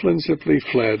the Nephilim simply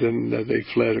fled, and they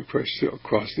fled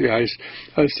across the ice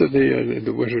suddenly in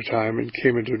the wintertime and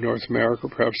came into North America.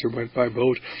 Perhaps they went by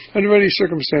boat. Under any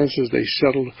circumstances, they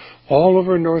settled all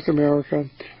over North America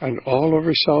and all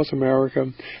over South America.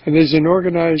 And there's an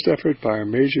organized effort by our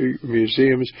major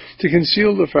museums to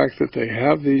conceal the fact that they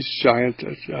have these giant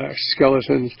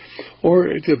skeletons or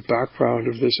the background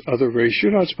of this other race.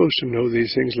 You're not supposed to know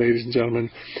these things, ladies and gentlemen.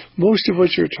 Most of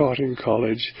what you're taught in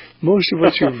college, most of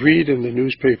what you read in the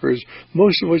newspapers,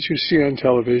 most of what you see on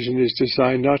television is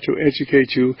designed not to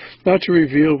educate you, not to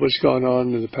reveal what's gone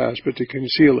on in the past, but to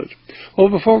conceal it. Well,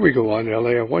 before we go on,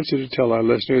 L.A., I want you to tell our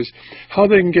listeners how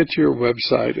they can get to your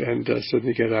website and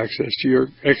suddenly get access to your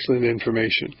excellent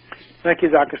information. Thank you,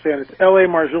 Dr. Stan. It's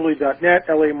lamarzulli.net,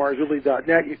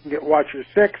 lamarzulli.net. You can get Watcher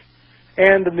 6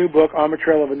 and the new book, On the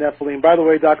Trail of a Nephilim. By the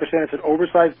way, Dr. Stan, it's an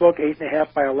oversized book,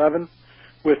 8.5 by 11,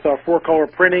 with 4-color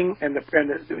printing. And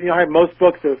you know, I have most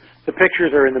books, the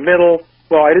pictures are in the middle.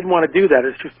 Well, I didn't want to do that.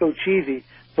 It's just so cheesy.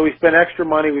 So we spent extra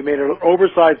money. We made an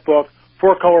oversized book,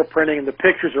 4-color printing, and the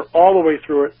pictures are all the way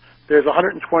through it. There's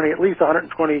 120, at least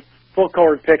 120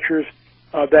 full-colored pictures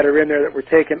that are in there that were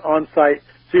taken on site.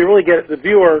 So you really get, the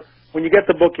viewer, when you get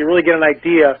the book, you really get an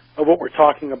idea of what we're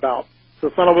talking about. So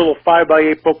it's not a little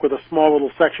 5x8 book with a small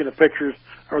little section of pictures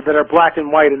or that are black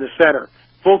and white in the center.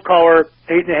 Full color,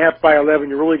 8.5 by 11,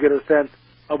 you really get a sense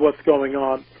of what's going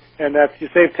on. And that's, you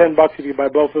save $10 if you buy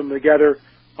both of them together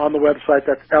on the website.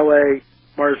 That's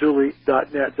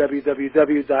lamarzulli.net,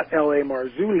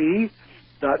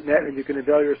 www.lamarzulli.net, and you can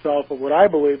avail yourself of what I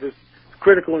believe is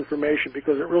critical information,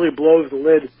 because it really blows the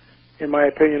lid, in my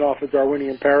opinion, off the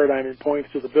Darwinian paradigm and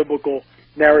points to the biblical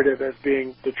narrative as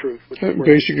being the truth.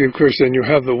 Basically, of course, then you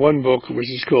have the one book which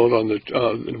is called On the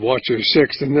Watcher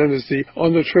 6, and then there's the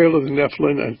On the Trail of the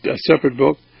Nephilim, a separate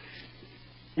book?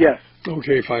 Yes.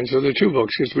 Okay, fine. So there are two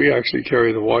books, because we actually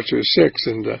carry the Watcher 6.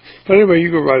 And but anyway,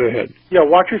 you go right ahead. Yeah,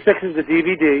 Watcher 6 is the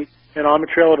DVD, and On the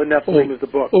Trail of the Nephilim is the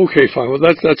book. Okay, fine. Well,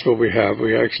 that's what we have.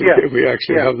 We actually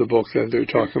have the book that they're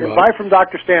talking about. Buy from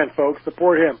Dr. Stan, folks.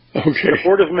 Support him. Okay.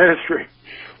 Support his ministry.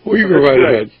 Well, you go right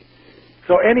ahead.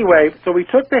 So anyway, so we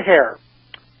took the hair,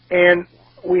 and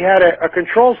we had a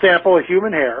control sample of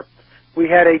human hair. We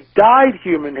had a dyed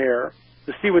human hair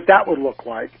to see what that would look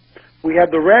like. We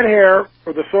had the red hair,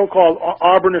 or the so-called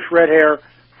auburnish red hair,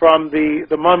 from the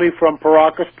mummy from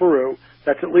Paracas, Peru.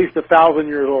 That's at least 1,000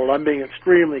 years old. I'm being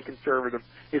extremely conservative.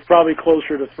 It's probably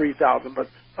closer to 3,000, but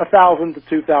 1,000 to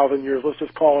 2,000 years. Let's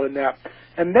just call it in that.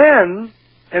 And then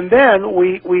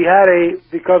we had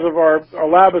because of our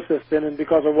lab assistant and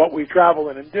because of what we travel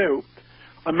in and do,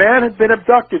 a man had been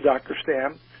abducted, Dr.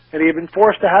 Stan, and he had been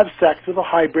forced to have sex with a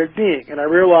hybrid being. And I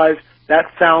realized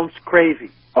that sounds crazy.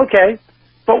 Okay,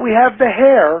 but we have the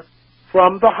hair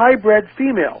from the hybrid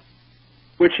female,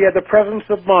 which he had the presence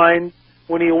of mind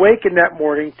when he awakened that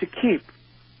morning to keep.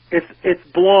 It's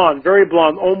blonde, very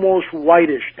blonde, almost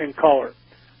whitish in color.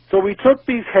 So we took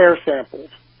these hair samples,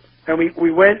 and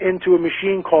we went into a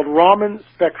machine called Raman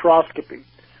Spectroscopy,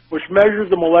 which measures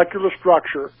the molecular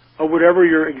structure of whatever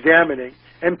you're examining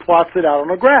and plots it out on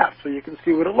a graph so you can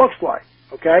see what it looks like,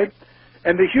 okay?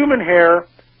 And the human hair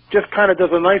just kind of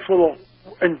does a nice little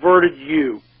inverted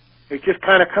U. It just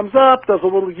kind of comes up, does a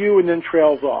little U, and then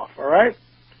trails off, all right?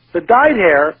 The dyed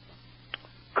hair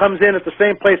comes in at the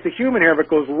same place the human hair, but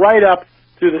goes right up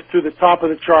to the top of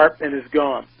the chart and is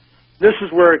gone. This is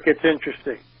where it gets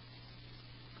interesting.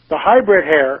 The hybrid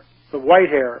hair, the white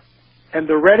hair, and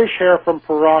the reddish hair from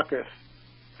Paracas,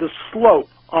 the slope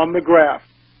on the graph,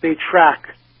 they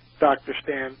track, Dr.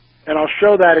 Stan. And I'll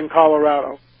show that in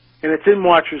Colorado. And it's in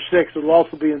Watcher 6. It'll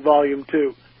also be in Volume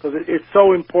 2, because it's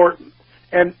so important.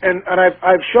 And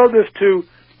I've showed this to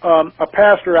a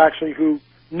pastor, actually, who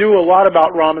knew a lot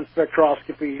about Raman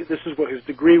spectroscopy. This is what his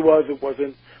degree was. It was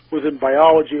in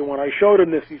biology. And when I showed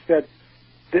him this, he said,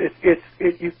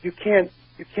 you can't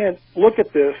look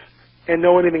at this and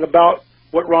know anything about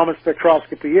what Raman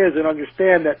spectroscopy is and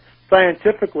understand that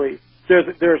scientifically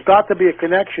there's got to be a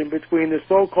connection between this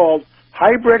so-called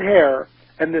hybrid hair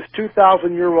and this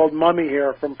 2,000-year-old mummy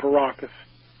hair from Paracas.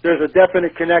 There's a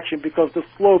definite connection because the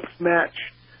slopes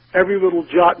match. Every little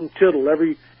jot and tittle,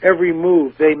 every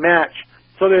move, they match.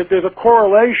 So there's a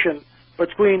correlation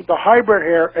between the hybrid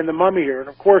hair and the mummy hair. And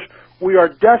of course, we are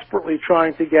desperately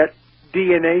trying to get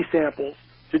DNA samples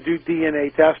to do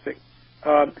DNA testing,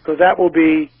 because that's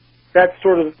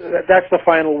the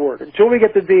final word. Until we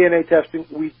get the DNA testing,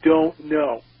 we don't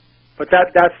know. But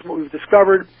that's what we've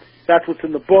discovered. That's what's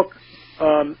in the book.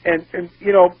 And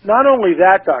you know, not only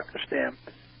that, Dr. Stan,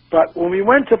 but when we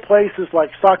went to places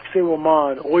like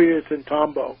Sacsayhuaman,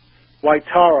 Ollantaytambo,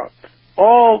 Waitara,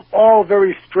 all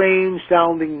very strange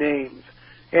sounding names.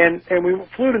 And we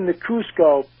flew into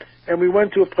Cusco, and we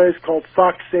went to a place called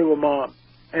Sacsayhuaman.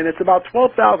 And it's about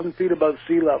 12,000 feet above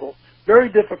sea level, very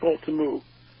difficult to move.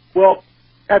 Well,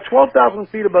 at 12,000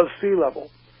 feet above sea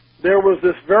level, there was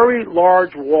this very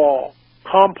large wall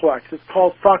complex. It's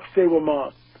called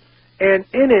Sacsayhuaman. And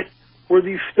in it were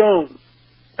these stones.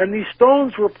 And these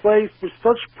stones were placed with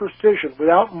such precision,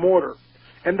 without mortar.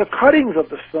 And the cuttings of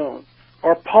the stones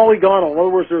are polygonal. In other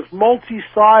words, there's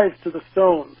multi-sides to the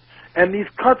stones. And these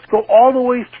cuts go all the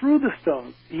way through the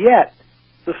stones. Yet,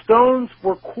 the stones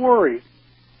were quarried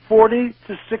 40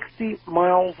 to 60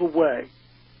 miles away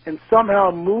and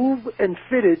somehow moved and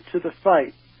fitted to the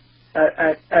site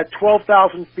at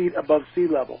 12,000 feet above sea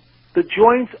level. The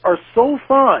joints are so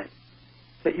fine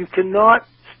that you cannot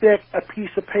stick a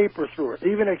piece of paper through it,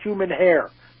 even a human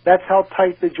hair. That's how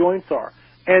tight the joints are.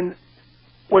 And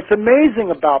what's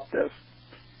amazing about this,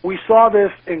 we saw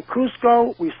this in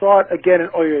Cusco, we saw it again in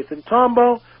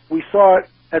Ollantaytambo, we saw it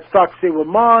at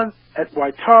Sacsayhuaman, at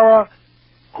Waitara.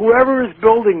 Whoever is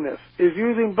building this is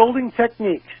using building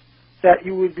techniques that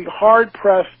you would be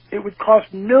hard-pressed. It would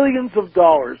cost millions of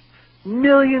dollars,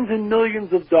 millions and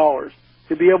millions of dollars,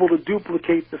 to be able to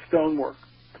duplicate the stonework.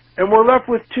 And we're left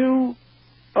with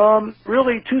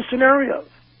really two scenarios.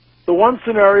 The one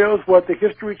scenario is what the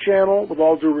History Channel, with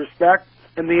all due respect,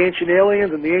 and the ancient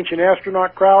aliens and the ancient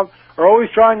astronaut crowd are always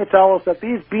trying to tell us that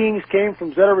these beings came from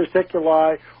Zeta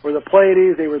Reticuli or the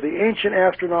Pleiades. They were the ancient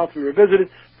astronauts we were visited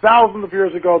thousands of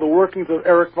years ago, the workings of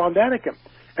Eric von Däniken.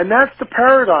 And that's the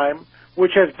paradigm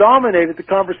which has dominated the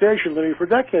conversation literally for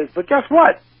decades. But guess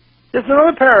what? There's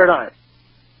another paradigm.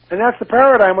 And that's the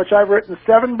paradigm which I've written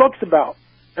 7 books about.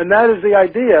 And that is the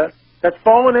idea that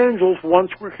fallen angels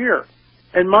once were here.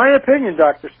 In my opinion,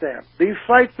 Dr. Stam, these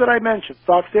sites that I mentioned,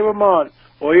 Sacsayhuaman,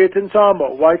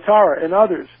 Ollantaytambo, Waitara, and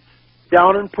others,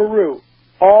 down in Peru,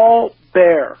 all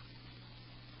bear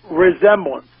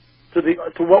resemblance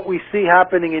to what we see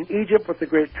happening in Egypt with the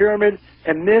Great Pyramid.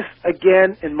 And this,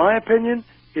 again, in my opinion,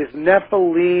 is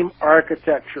Nephilim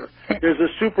architecture. There's a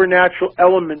supernatural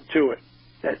element to it.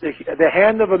 The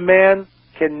hand of a man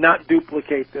cannot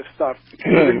duplicate this stuff,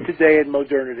 even today in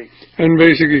modernity. And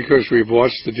basically, because we've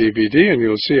watched the DVD, and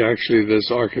you'll see actually this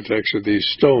architecture, these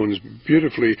stones,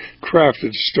 beautifully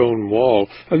crafted stone wall.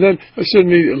 And then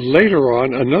suddenly later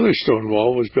on, another stone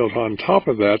wall was built on top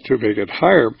of that to make it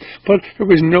higher. But it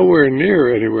was anywhere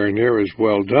near as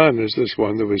well done as this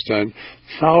one that was done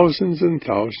thousands and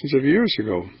thousands of years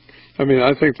ago. I mean,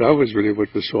 I think that was really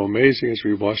what was so amazing as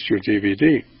we watched your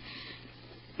DVD.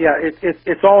 Yeah,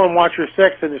 it's all in Watcher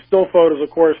 6, and the still photos,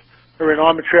 of course, are in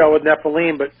On the Trail with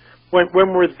Nephilim. But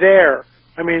when we're there,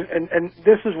 I mean, and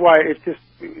this is why it's just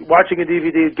watching a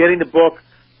DVD, getting the book.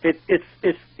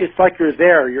 It's like you're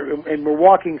there, and we're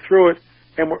walking through it,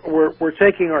 and we're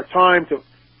taking our time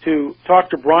to talk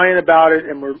to Brian about it.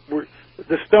 And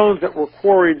the stones that were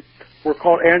quarried were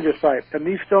called andesite, and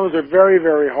these stones are very,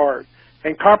 very hard,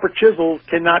 and copper chisels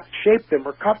cannot shape them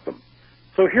or cut them.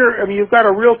 So here, I mean, you've got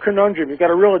a real conundrum. You've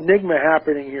got a real enigma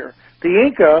happening here. The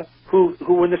Inca, who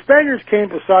when the Spaniards came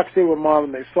to Sacsayhuaman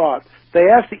and they saw it, they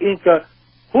asked the Inca,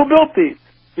 who built these?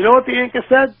 You know what the Inca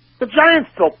said? The giants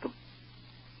built them.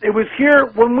 It was here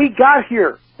when we got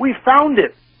here. We found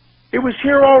it. It was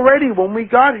here already when we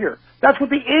got here. That's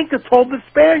what the Inca told the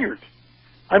Spaniards.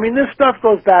 I mean, this stuff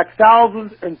goes back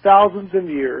thousands and thousands of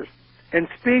years and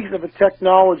speaks of a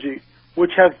technology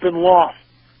which has been lost.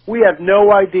 We have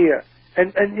no idea.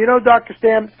 And you know, Dr.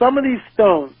 Stam, some of these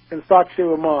stones in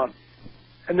Sacsayhuaman,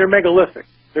 and they're megalithic,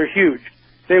 they're huge.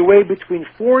 They weigh between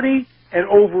 40 and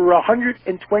over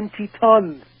 120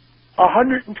 tons.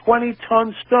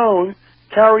 120-ton stone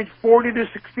carried 40 to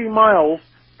 60 miles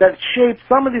that shaped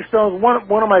some of these stones.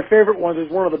 One of my favorite ones is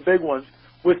one of the big ones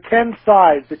with 10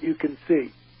 sides that you can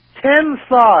see. 10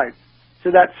 sides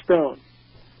to that stone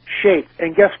shaped.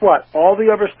 And guess what? All the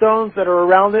other stones that are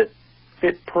around it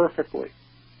fit perfectly.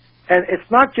 And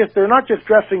they're not just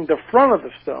dressing the front of the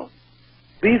stone.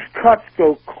 These cuts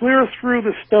go clear through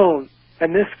the stone,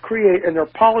 and they're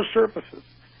polished surfaces.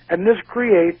 And this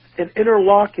creates an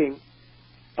interlocking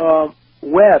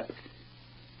web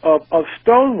of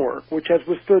stonework, which has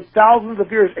withstood thousands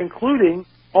of years, including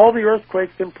all the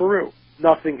earthquakes in Peru.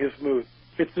 Nothing has moved.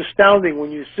 It's astounding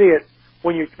when you see it,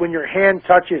 when your hand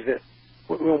touches it.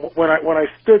 When I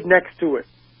stood next to it,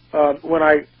 when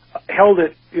I held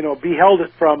it, beheld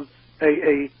it from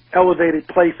a elevated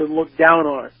place and looked down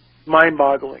on it.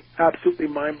 Mind-boggling, absolutely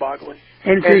mind-boggling.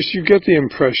 And Chris, you get the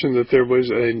impression that there was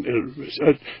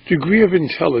a degree of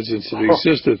intelligence that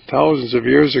existed thousands of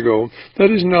years ago that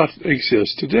does not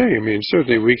exist today. I mean,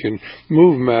 certainly we can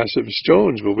move massive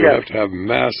stones, but we have to have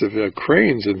massive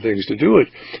cranes and things to do it.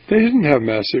 They didn't have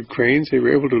massive cranes. They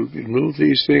were able to move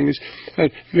these things.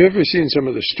 And have you ever seen some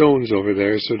of the stones over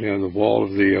there, certainly on the wall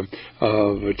of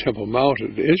the Temple Mount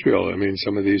of Israel? I mean,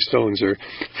 some of these stones are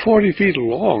 40 feet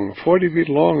long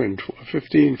and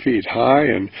 15 feet high,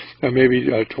 and maybe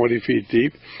 20 feet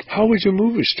deep. How would you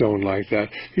move a stone like that?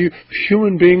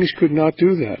 Human beings could not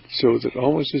do that. So that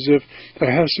almost as if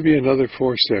there has to be another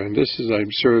force there. And this is, I'm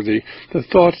sure, the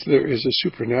thought there is a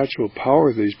supernatural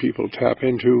power these people tap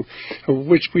into,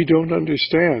 which we don't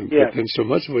understand. Yeah. But then so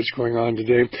much of what's going on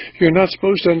today, you're not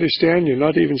supposed to understand. You're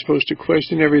not even supposed to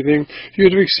question everything. You're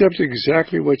to accept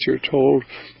exactly what you're told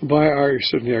by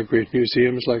certainly our great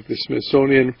museums like the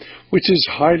Smithsonian, which is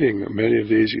hiding many of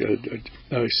these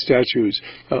statues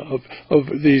of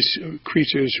these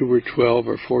creatures who were 12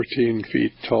 or 14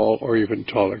 feet tall or even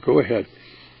taller. Go ahead.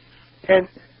 And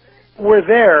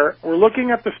we're looking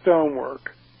at the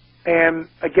stonework, and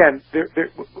again,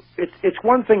 it's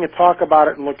one thing to talk about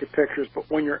it and look at pictures, but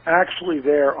when you're actually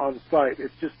there on site,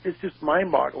 it's just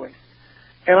mind-boggling.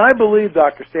 And I believe,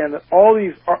 Dr. Stan, that all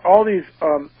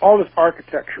this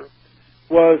architecture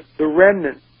was the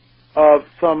remnant of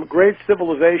some great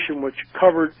civilization which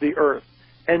covered the earth.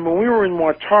 And when we were in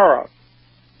Ouattara,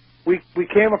 we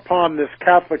came upon this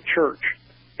Catholic church,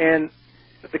 and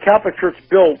the Catholic church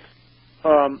built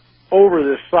over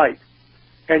this site,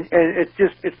 and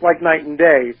it's like night and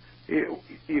day.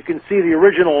 You can see the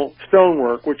original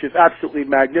stonework, which is absolutely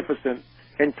magnificent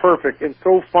and perfect and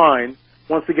so fine,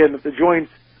 once again, that the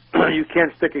joints, you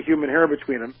can't stick a human hair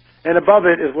between them. And above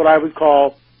it is what I would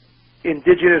call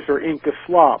indigenous or Inca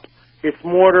slop. It's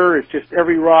mortar, it's just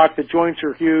every rock, the joints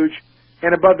are huge,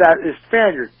 and above that is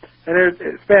Spanish, and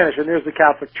there's the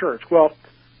Catholic Church. Well,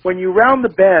 when you round the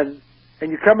bend and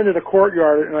you come into the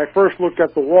courtyard, and I first looked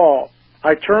at the wall,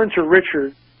 I turned to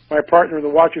Richard, my partner in the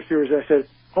Watcher series, and I said,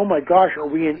 oh my gosh, are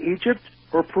we in Egypt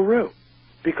or Peru?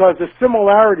 Because the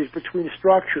similarities between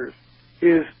structures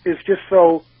is just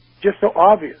so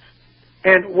obvious.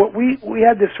 And what we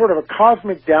had this sort of a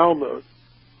cosmic download,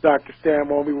 Dr. Stan,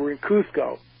 when we were in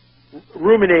Cusco,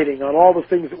 ruminating on all the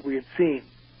things that we had seen.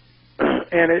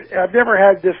 And I've never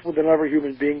had this with another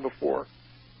human being before.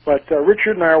 But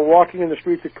Richard and I are walking in the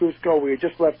streets of Cusco. We had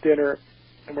just left dinner,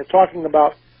 and we're talking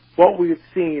about what we had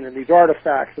seen and these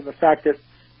artifacts, and the fact that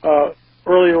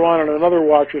earlier on another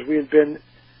Watchers, we had been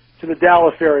to the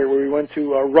Dallas area where we went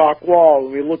to Rock Wall,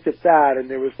 and we looked at that, and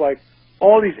there was like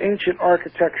all these ancient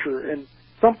architecture, and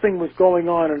something was going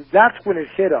on, and that's when it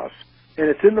hit us. And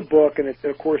it's in the book, and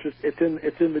of course it's in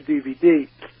the DVD,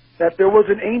 that there was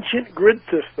an ancient grid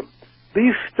system.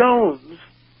 These stones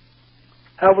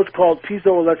have what's called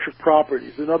piezoelectric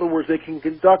properties. In other words, they can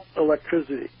conduct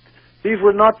electricity. These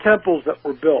were not temples that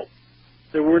were built.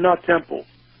 They were not temples.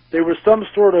 They were some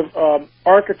sort of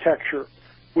architecture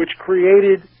which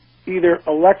created either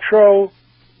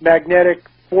electromagnetic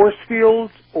force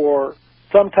fields or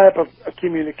some type of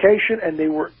communication, and they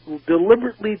were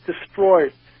deliberately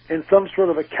destroyed in some sort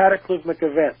of a cataclysmic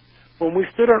event. When we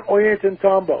stood on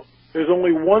Ollantaytambo, there's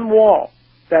only one wall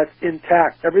that's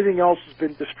intact. Everything else has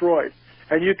been destroyed.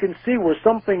 And you can see where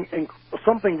something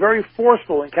very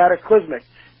forceful and cataclysmic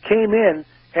came in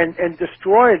and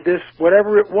destroyed this,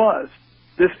 whatever it was,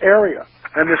 this area.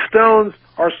 And the stones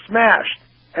are smashed,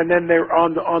 and then they're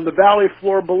on the valley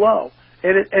floor below.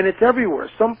 And it's everywhere.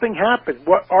 Something happened.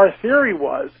 What our theory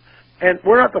was, and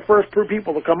we're not the first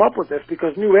people to come up with this,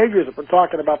 because New Agers have been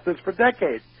talking about this for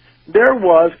decades. There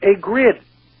was a grid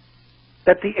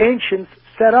that the ancients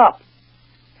set up.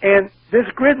 And this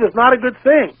grid is not a good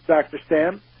thing, Dr.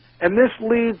 Stan. And this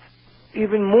leads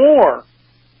even more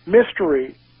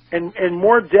mystery and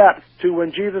more depth to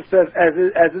when Jesus says,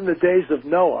 as in the days of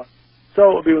Noah, so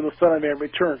it will be when the Son of Man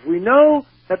returns. We know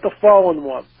that the fallen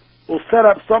one will set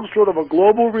up some sort of a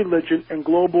global religion and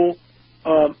global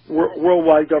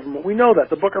worldwide government. We know that.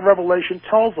 The book of Revelation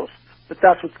tells us that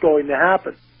that's what's going to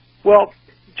happen. Well,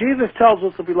 Jesus tells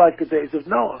us it'll be like the days of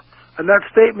Noah. And that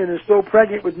statement is so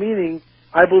pregnant with meaning,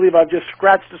 I believe I've just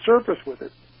scratched the surface with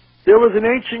it. There was an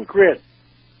ancient grid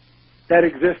that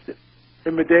existed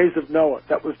in the days of Noah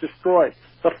that was destroyed.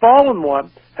 The fallen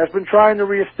one has been trying to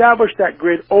reestablish that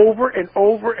grid over and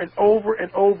over and over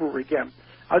and over again.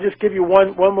 I'll just give you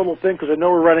one little thing, because I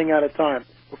know we're running out of time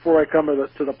before I come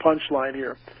to the punchline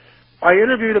here. I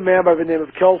interviewed a man by the name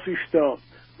of Kelsey Stone,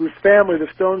 whose family, the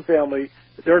Stone family,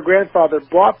 their grandfather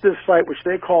bought this site, which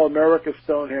they call America's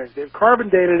Stonehenge. They've carbon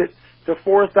dated it to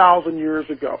 4,000 years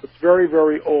ago. It's very,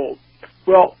 very old.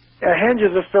 Well, a henge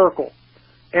is a circle,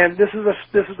 and this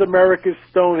is America's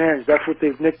Stonehenge. That's what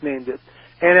they've nicknamed it.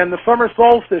 And in the summer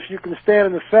solstice, you can stand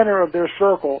in the center of their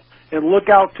circle and look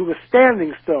out to a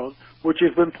standing stone, which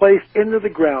has been placed into the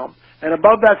ground. And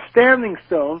above that standing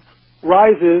stone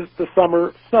rises the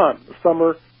summer sun, the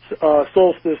summer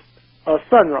solstice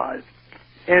sunrise.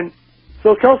 And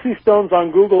so Kelsey Stone's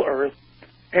on Google Earth,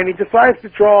 and he decides to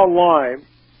draw a line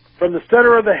from the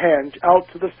center of the henge out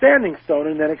to the standing stone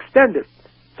and then extend it.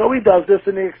 So he does this,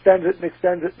 and he extends it and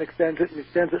extends it and extends it and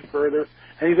extends it further,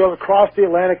 and he goes across the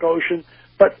Atlantic Ocean.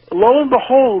 But lo and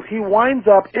behold, he winds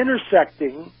up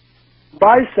bisecting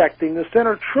the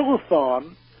center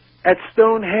trilithon at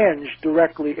Stonehenge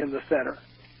directly in the center.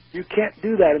 You can't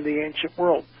do that in the ancient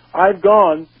world. I've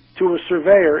gone to a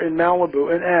surveyor in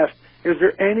Malibu and asked, is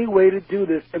there any way to do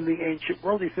this in the ancient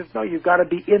world? He says, no, you've got to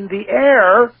be in the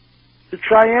air to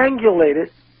triangulate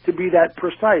it to be that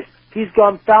precise. He's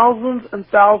gone thousands and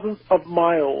thousands of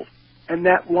miles, and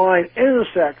that line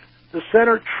intersects the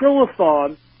center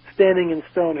trilithon standing in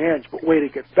Stonehenge. But wait,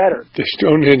 it gets better. The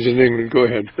Stonehenge in England, go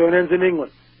ahead. Stonehenge in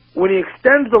England. When he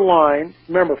extends the line,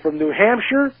 remember, from New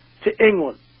Hampshire to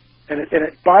England, and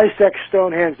it bisects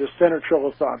Stonehenge, the center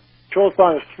trilithon,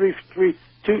 Trollothon is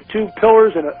two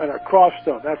pillars and a cross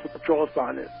stone. That's what the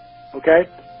Trollothon is. Okay?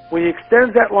 When he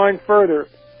extends that line further,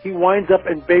 he winds up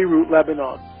in Beirut,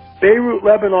 Lebanon. Beirut,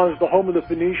 Lebanon is the home of the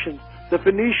Phoenicians. The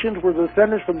Phoenicians were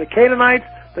descendants from the Canaanites.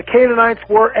 The Canaanites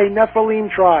were a Nephilim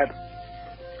tribe.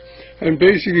 And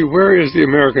basically, where is the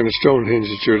American Stonehenge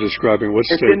that you're describing? What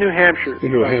state? It's in New Hampshire.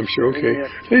 In New Hampshire, okay. New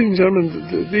Hampshire. Ladies and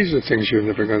gentlemen, these are things you're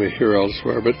never going to hear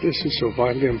elsewhere, but this is so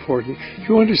vitally important.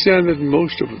 You understand that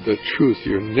most of the truth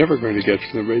you're never going to get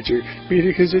from the major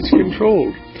media because it's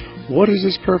controlled. What is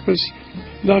its purpose?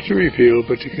 Not to reveal,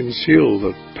 but to conceal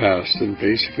the past. And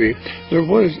basically, there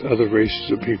was other races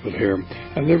of people here,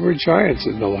 and there were giants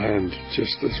in the land,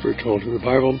 just as we're told in the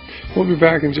Bible. We'll be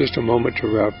back in just a moment to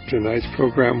wrap tonight's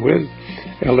program with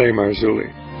L.A.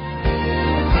 Marzulli.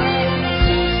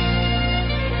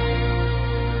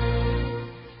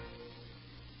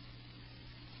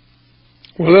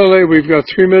 Well, L.A., we've got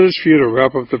 3 minutes for you to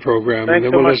wrap up the program, Thanks and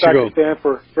then so we'll much, let you Dr.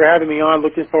 Stan, for having me on.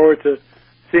 Looking forward to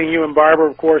seeing you and Barbara,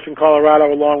 of course, in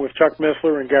Colorado, along with Chuck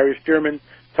Missler and Gary Stearman,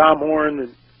 Tom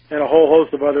Horn, and a whole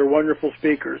host of other wonderful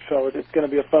speakers. So it's going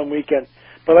to be a fun weekend.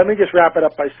 But let me just wrap it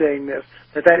up by saying this,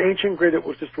 that ancient grid that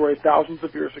was destroyed thousands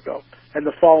of years ago, and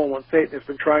the fallen one, Satan, has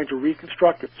been trying to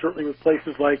reconstruct it, certainly with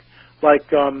places like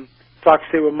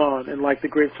Sacsayhuaman and like the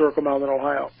Great Circle Mound in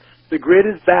Ohio. The grid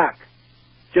is back,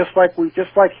 just like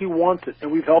he wants it,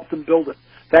 and we've helped him build it.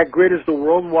 That grid is the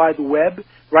World Wide Web.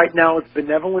 Right now it's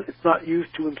benevolent. It's not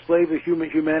used to enslave the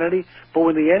humanity. But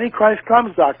when the Antichrist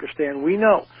comes, Dr. Stan, we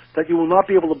know that you will not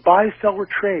be able to buy, sell, or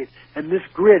trade. And this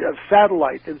grid of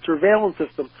satellites and surveillance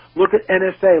system, look at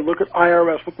NSA, look at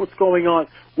IRS, look what's going on,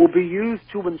 will be used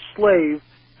to enslave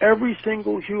every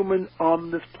single human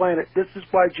on this planet. This is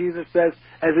why Jesus says,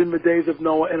 as in the days of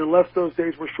Noah, and unless those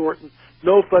days were shortened,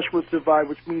 no flesh would survive,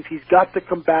 which means he's got to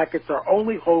come back. It's our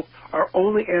only hope. Our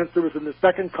only answer is in the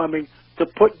second coming to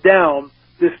put down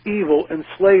this evil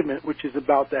enslavement which is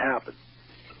about to happen.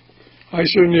 I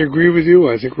certainly agree with you.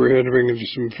 I think we're entering into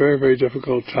some very, very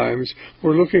difficult times.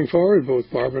 We're looking forward, both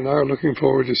Barbara and I are looking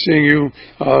forward to seeing you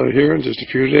here in just a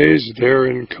few days there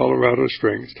in Colorado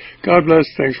Springs. God bless.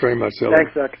 Thanks very much, Ellen.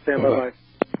 Thanks, Dr. Stan. Bye-bye.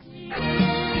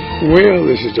 Well,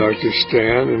 this is Dr.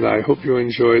 Stan, and I hope you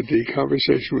enjoyed the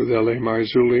conversation with L.A.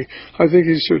 Marzulli. I think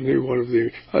he's certainly one of the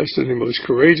certainly most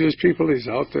courageous people. He's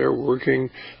out there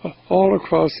working all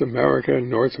across America,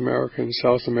 North America, and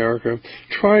South America,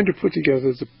 trying to put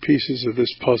together the pieces of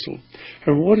this puzzle.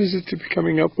 And what is it to be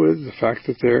coming up with? The fact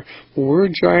that there were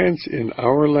giants in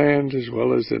our land as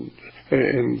well as in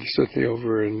certainly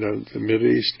over in the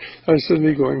Mideast,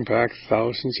 certainly going back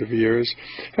thousands of years,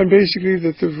 and basically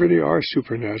that there really are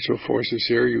supernatural forces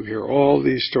here. You hear all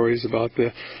these stories about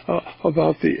the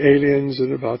aliens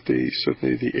and about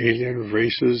certainly the alien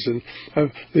races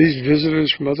and these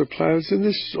visitors from other planets, and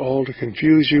this is all to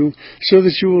confuse you so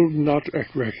that you will not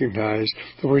recognize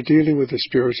that we're dealing with a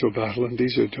spiritual battle, and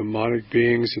these are demonic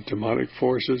beings and demonic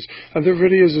forces, and there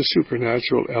really is a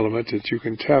supernatural element that you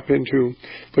can tap into,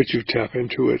 but you tap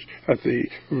into it at the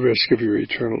risk of your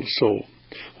eternal soul.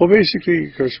 Well, basically,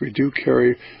 of course, we do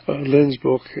carry Lynn's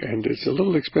book, and it's a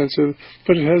little expensive,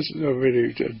 but it has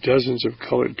already dozens of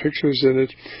colored pictures in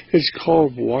it. It's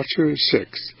called Watcher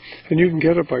 6, and you can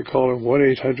get it by calling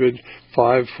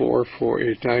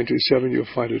 1-800-544-8927. You'll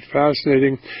find it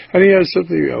fascinating, and he has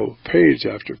something, page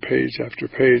after page after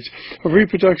page of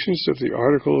reproductions of the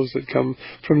articles that come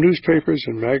from newspapers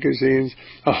and magazines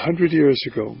 100 years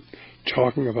ago,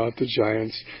 talking about the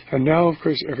giants. And now, of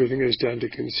course, everything is done to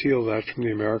conceal that from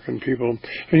the American people.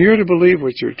 And you're to believe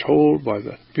what you're told by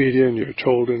the media, and you're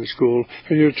told in school,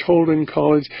 and you're told in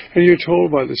college, and you're told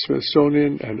by the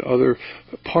Smithsonian and other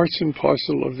parts and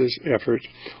parcel of this effort,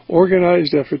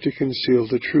 organized effort to conceal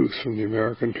the truth from the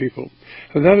American people.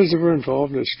 And that is that we're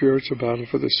involved in a spiritual battle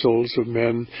for the souls of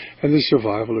men and the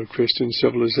survival of Christian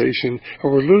civilization.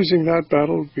 And we're losing that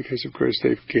battle because, of course,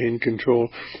 they've gained control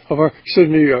of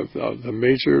certainly the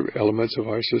major elements of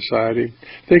our society.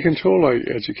 They control our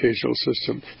educational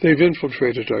system. They've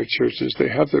infiltrated our churches. They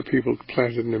have their people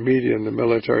planted in the media and the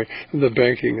military and the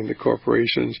banking and the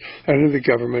corporations and in the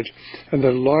government. And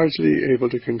they're largely able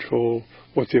to control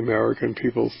what the American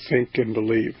people think and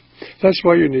believe. That's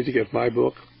why you need to get my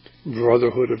book,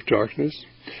 Brotherhood of Darkness.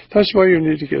 That's why you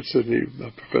need to get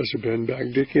Professor Ben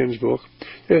Bagdikian's book.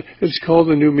 It's called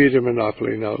The New Media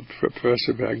Monopoly. Now,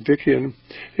 Professor Bagdikian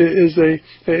is a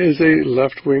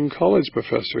left-wing college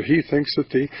professor. He thinks that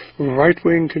the right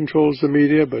wing controls the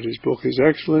media, but his book is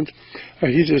excellent.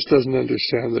 He just doesn't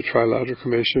understand the Trilateral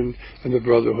Commission and the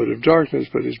Brotherhood of Darkness,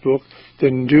 but his book,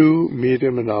 The New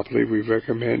Media Monopoly, we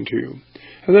recommend to you.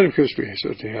 And then, of course, we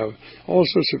certainly have all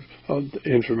sorts of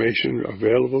information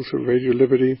available through Radio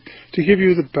Liberty to give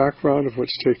you the background of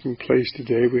what's taking place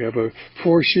today. We have a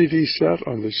 4-CD set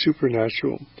on the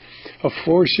supernatural, a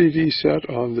 4-CD set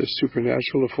on the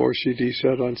supernatural, a 4-CD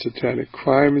set on satanic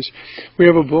crimes. We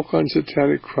have a book on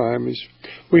satanic crimes.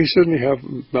 We certainly have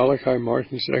Malachi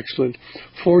Martin's excellent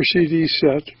 4-CD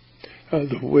set,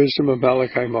 The Wisdom of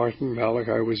Malachi Martin.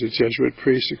 Malachi was a Jesuit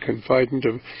priest, a confidant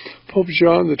of Pope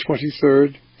John the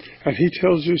 23rd, and he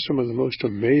tells you some of the most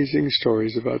amazing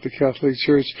stories about the Catholic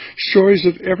Church, stories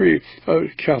that every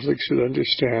Catholic should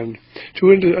understand,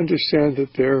 to understand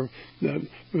that their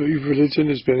religion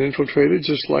has been infiltrated,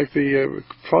 just like the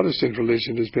Protestant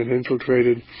religion has been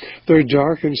infiltrated. There are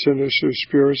dark and sinister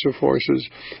spiritual forces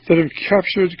that have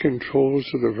captured controls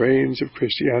of the reins of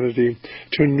Christianity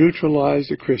to neutralize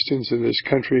the Christians in this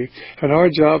country, and our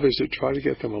job is to try to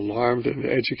get them alarmed and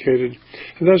educated.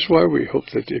 And that's why we hope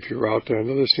that if you're out there in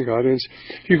the listening audience,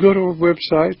 you go to our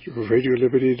website,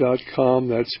 radioliberty.com.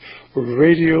 That's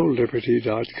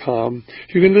radioliberty.com.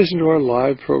 You can listen to our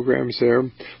live programs there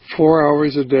 4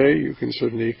 hours a day. You can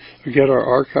certainly get our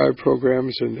archive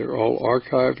programs, and they're all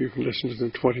archived. You can listen to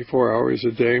them 24 hours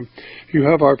a day. You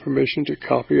have our permission to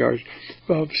copy our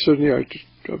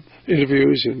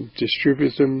interviews and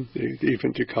distribute them,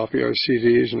 even to copy our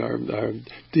CDs and our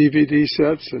DVD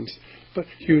sets. But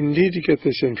you need to get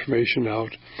this information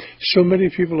out. So many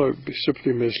people are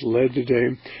simply misled today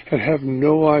and have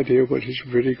no idea what is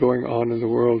really going on in the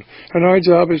world. And our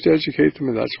job is to educate them,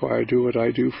 and that's why I do what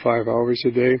I do 5 hours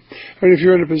a day. And if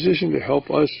you're in a position to help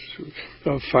us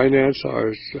finance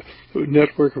our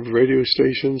network of radio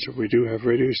stations, we do have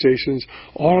radio stations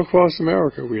all across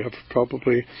America. We have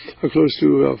probably close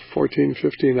to 14,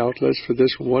 15 outlets for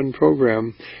this one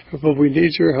program. But we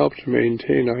need your help to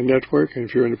maintain our network, and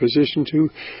if you're in a position to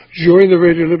join the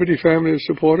Radio Liberty family of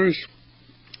supporters,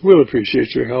 we'll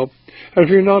appreciate your help. And if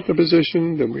you're not in a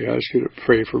position, then we ask you to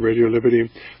pray for Radio Liberty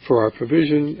for our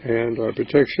provision and our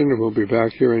protection, and we'll be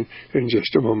back here in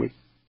just a moment.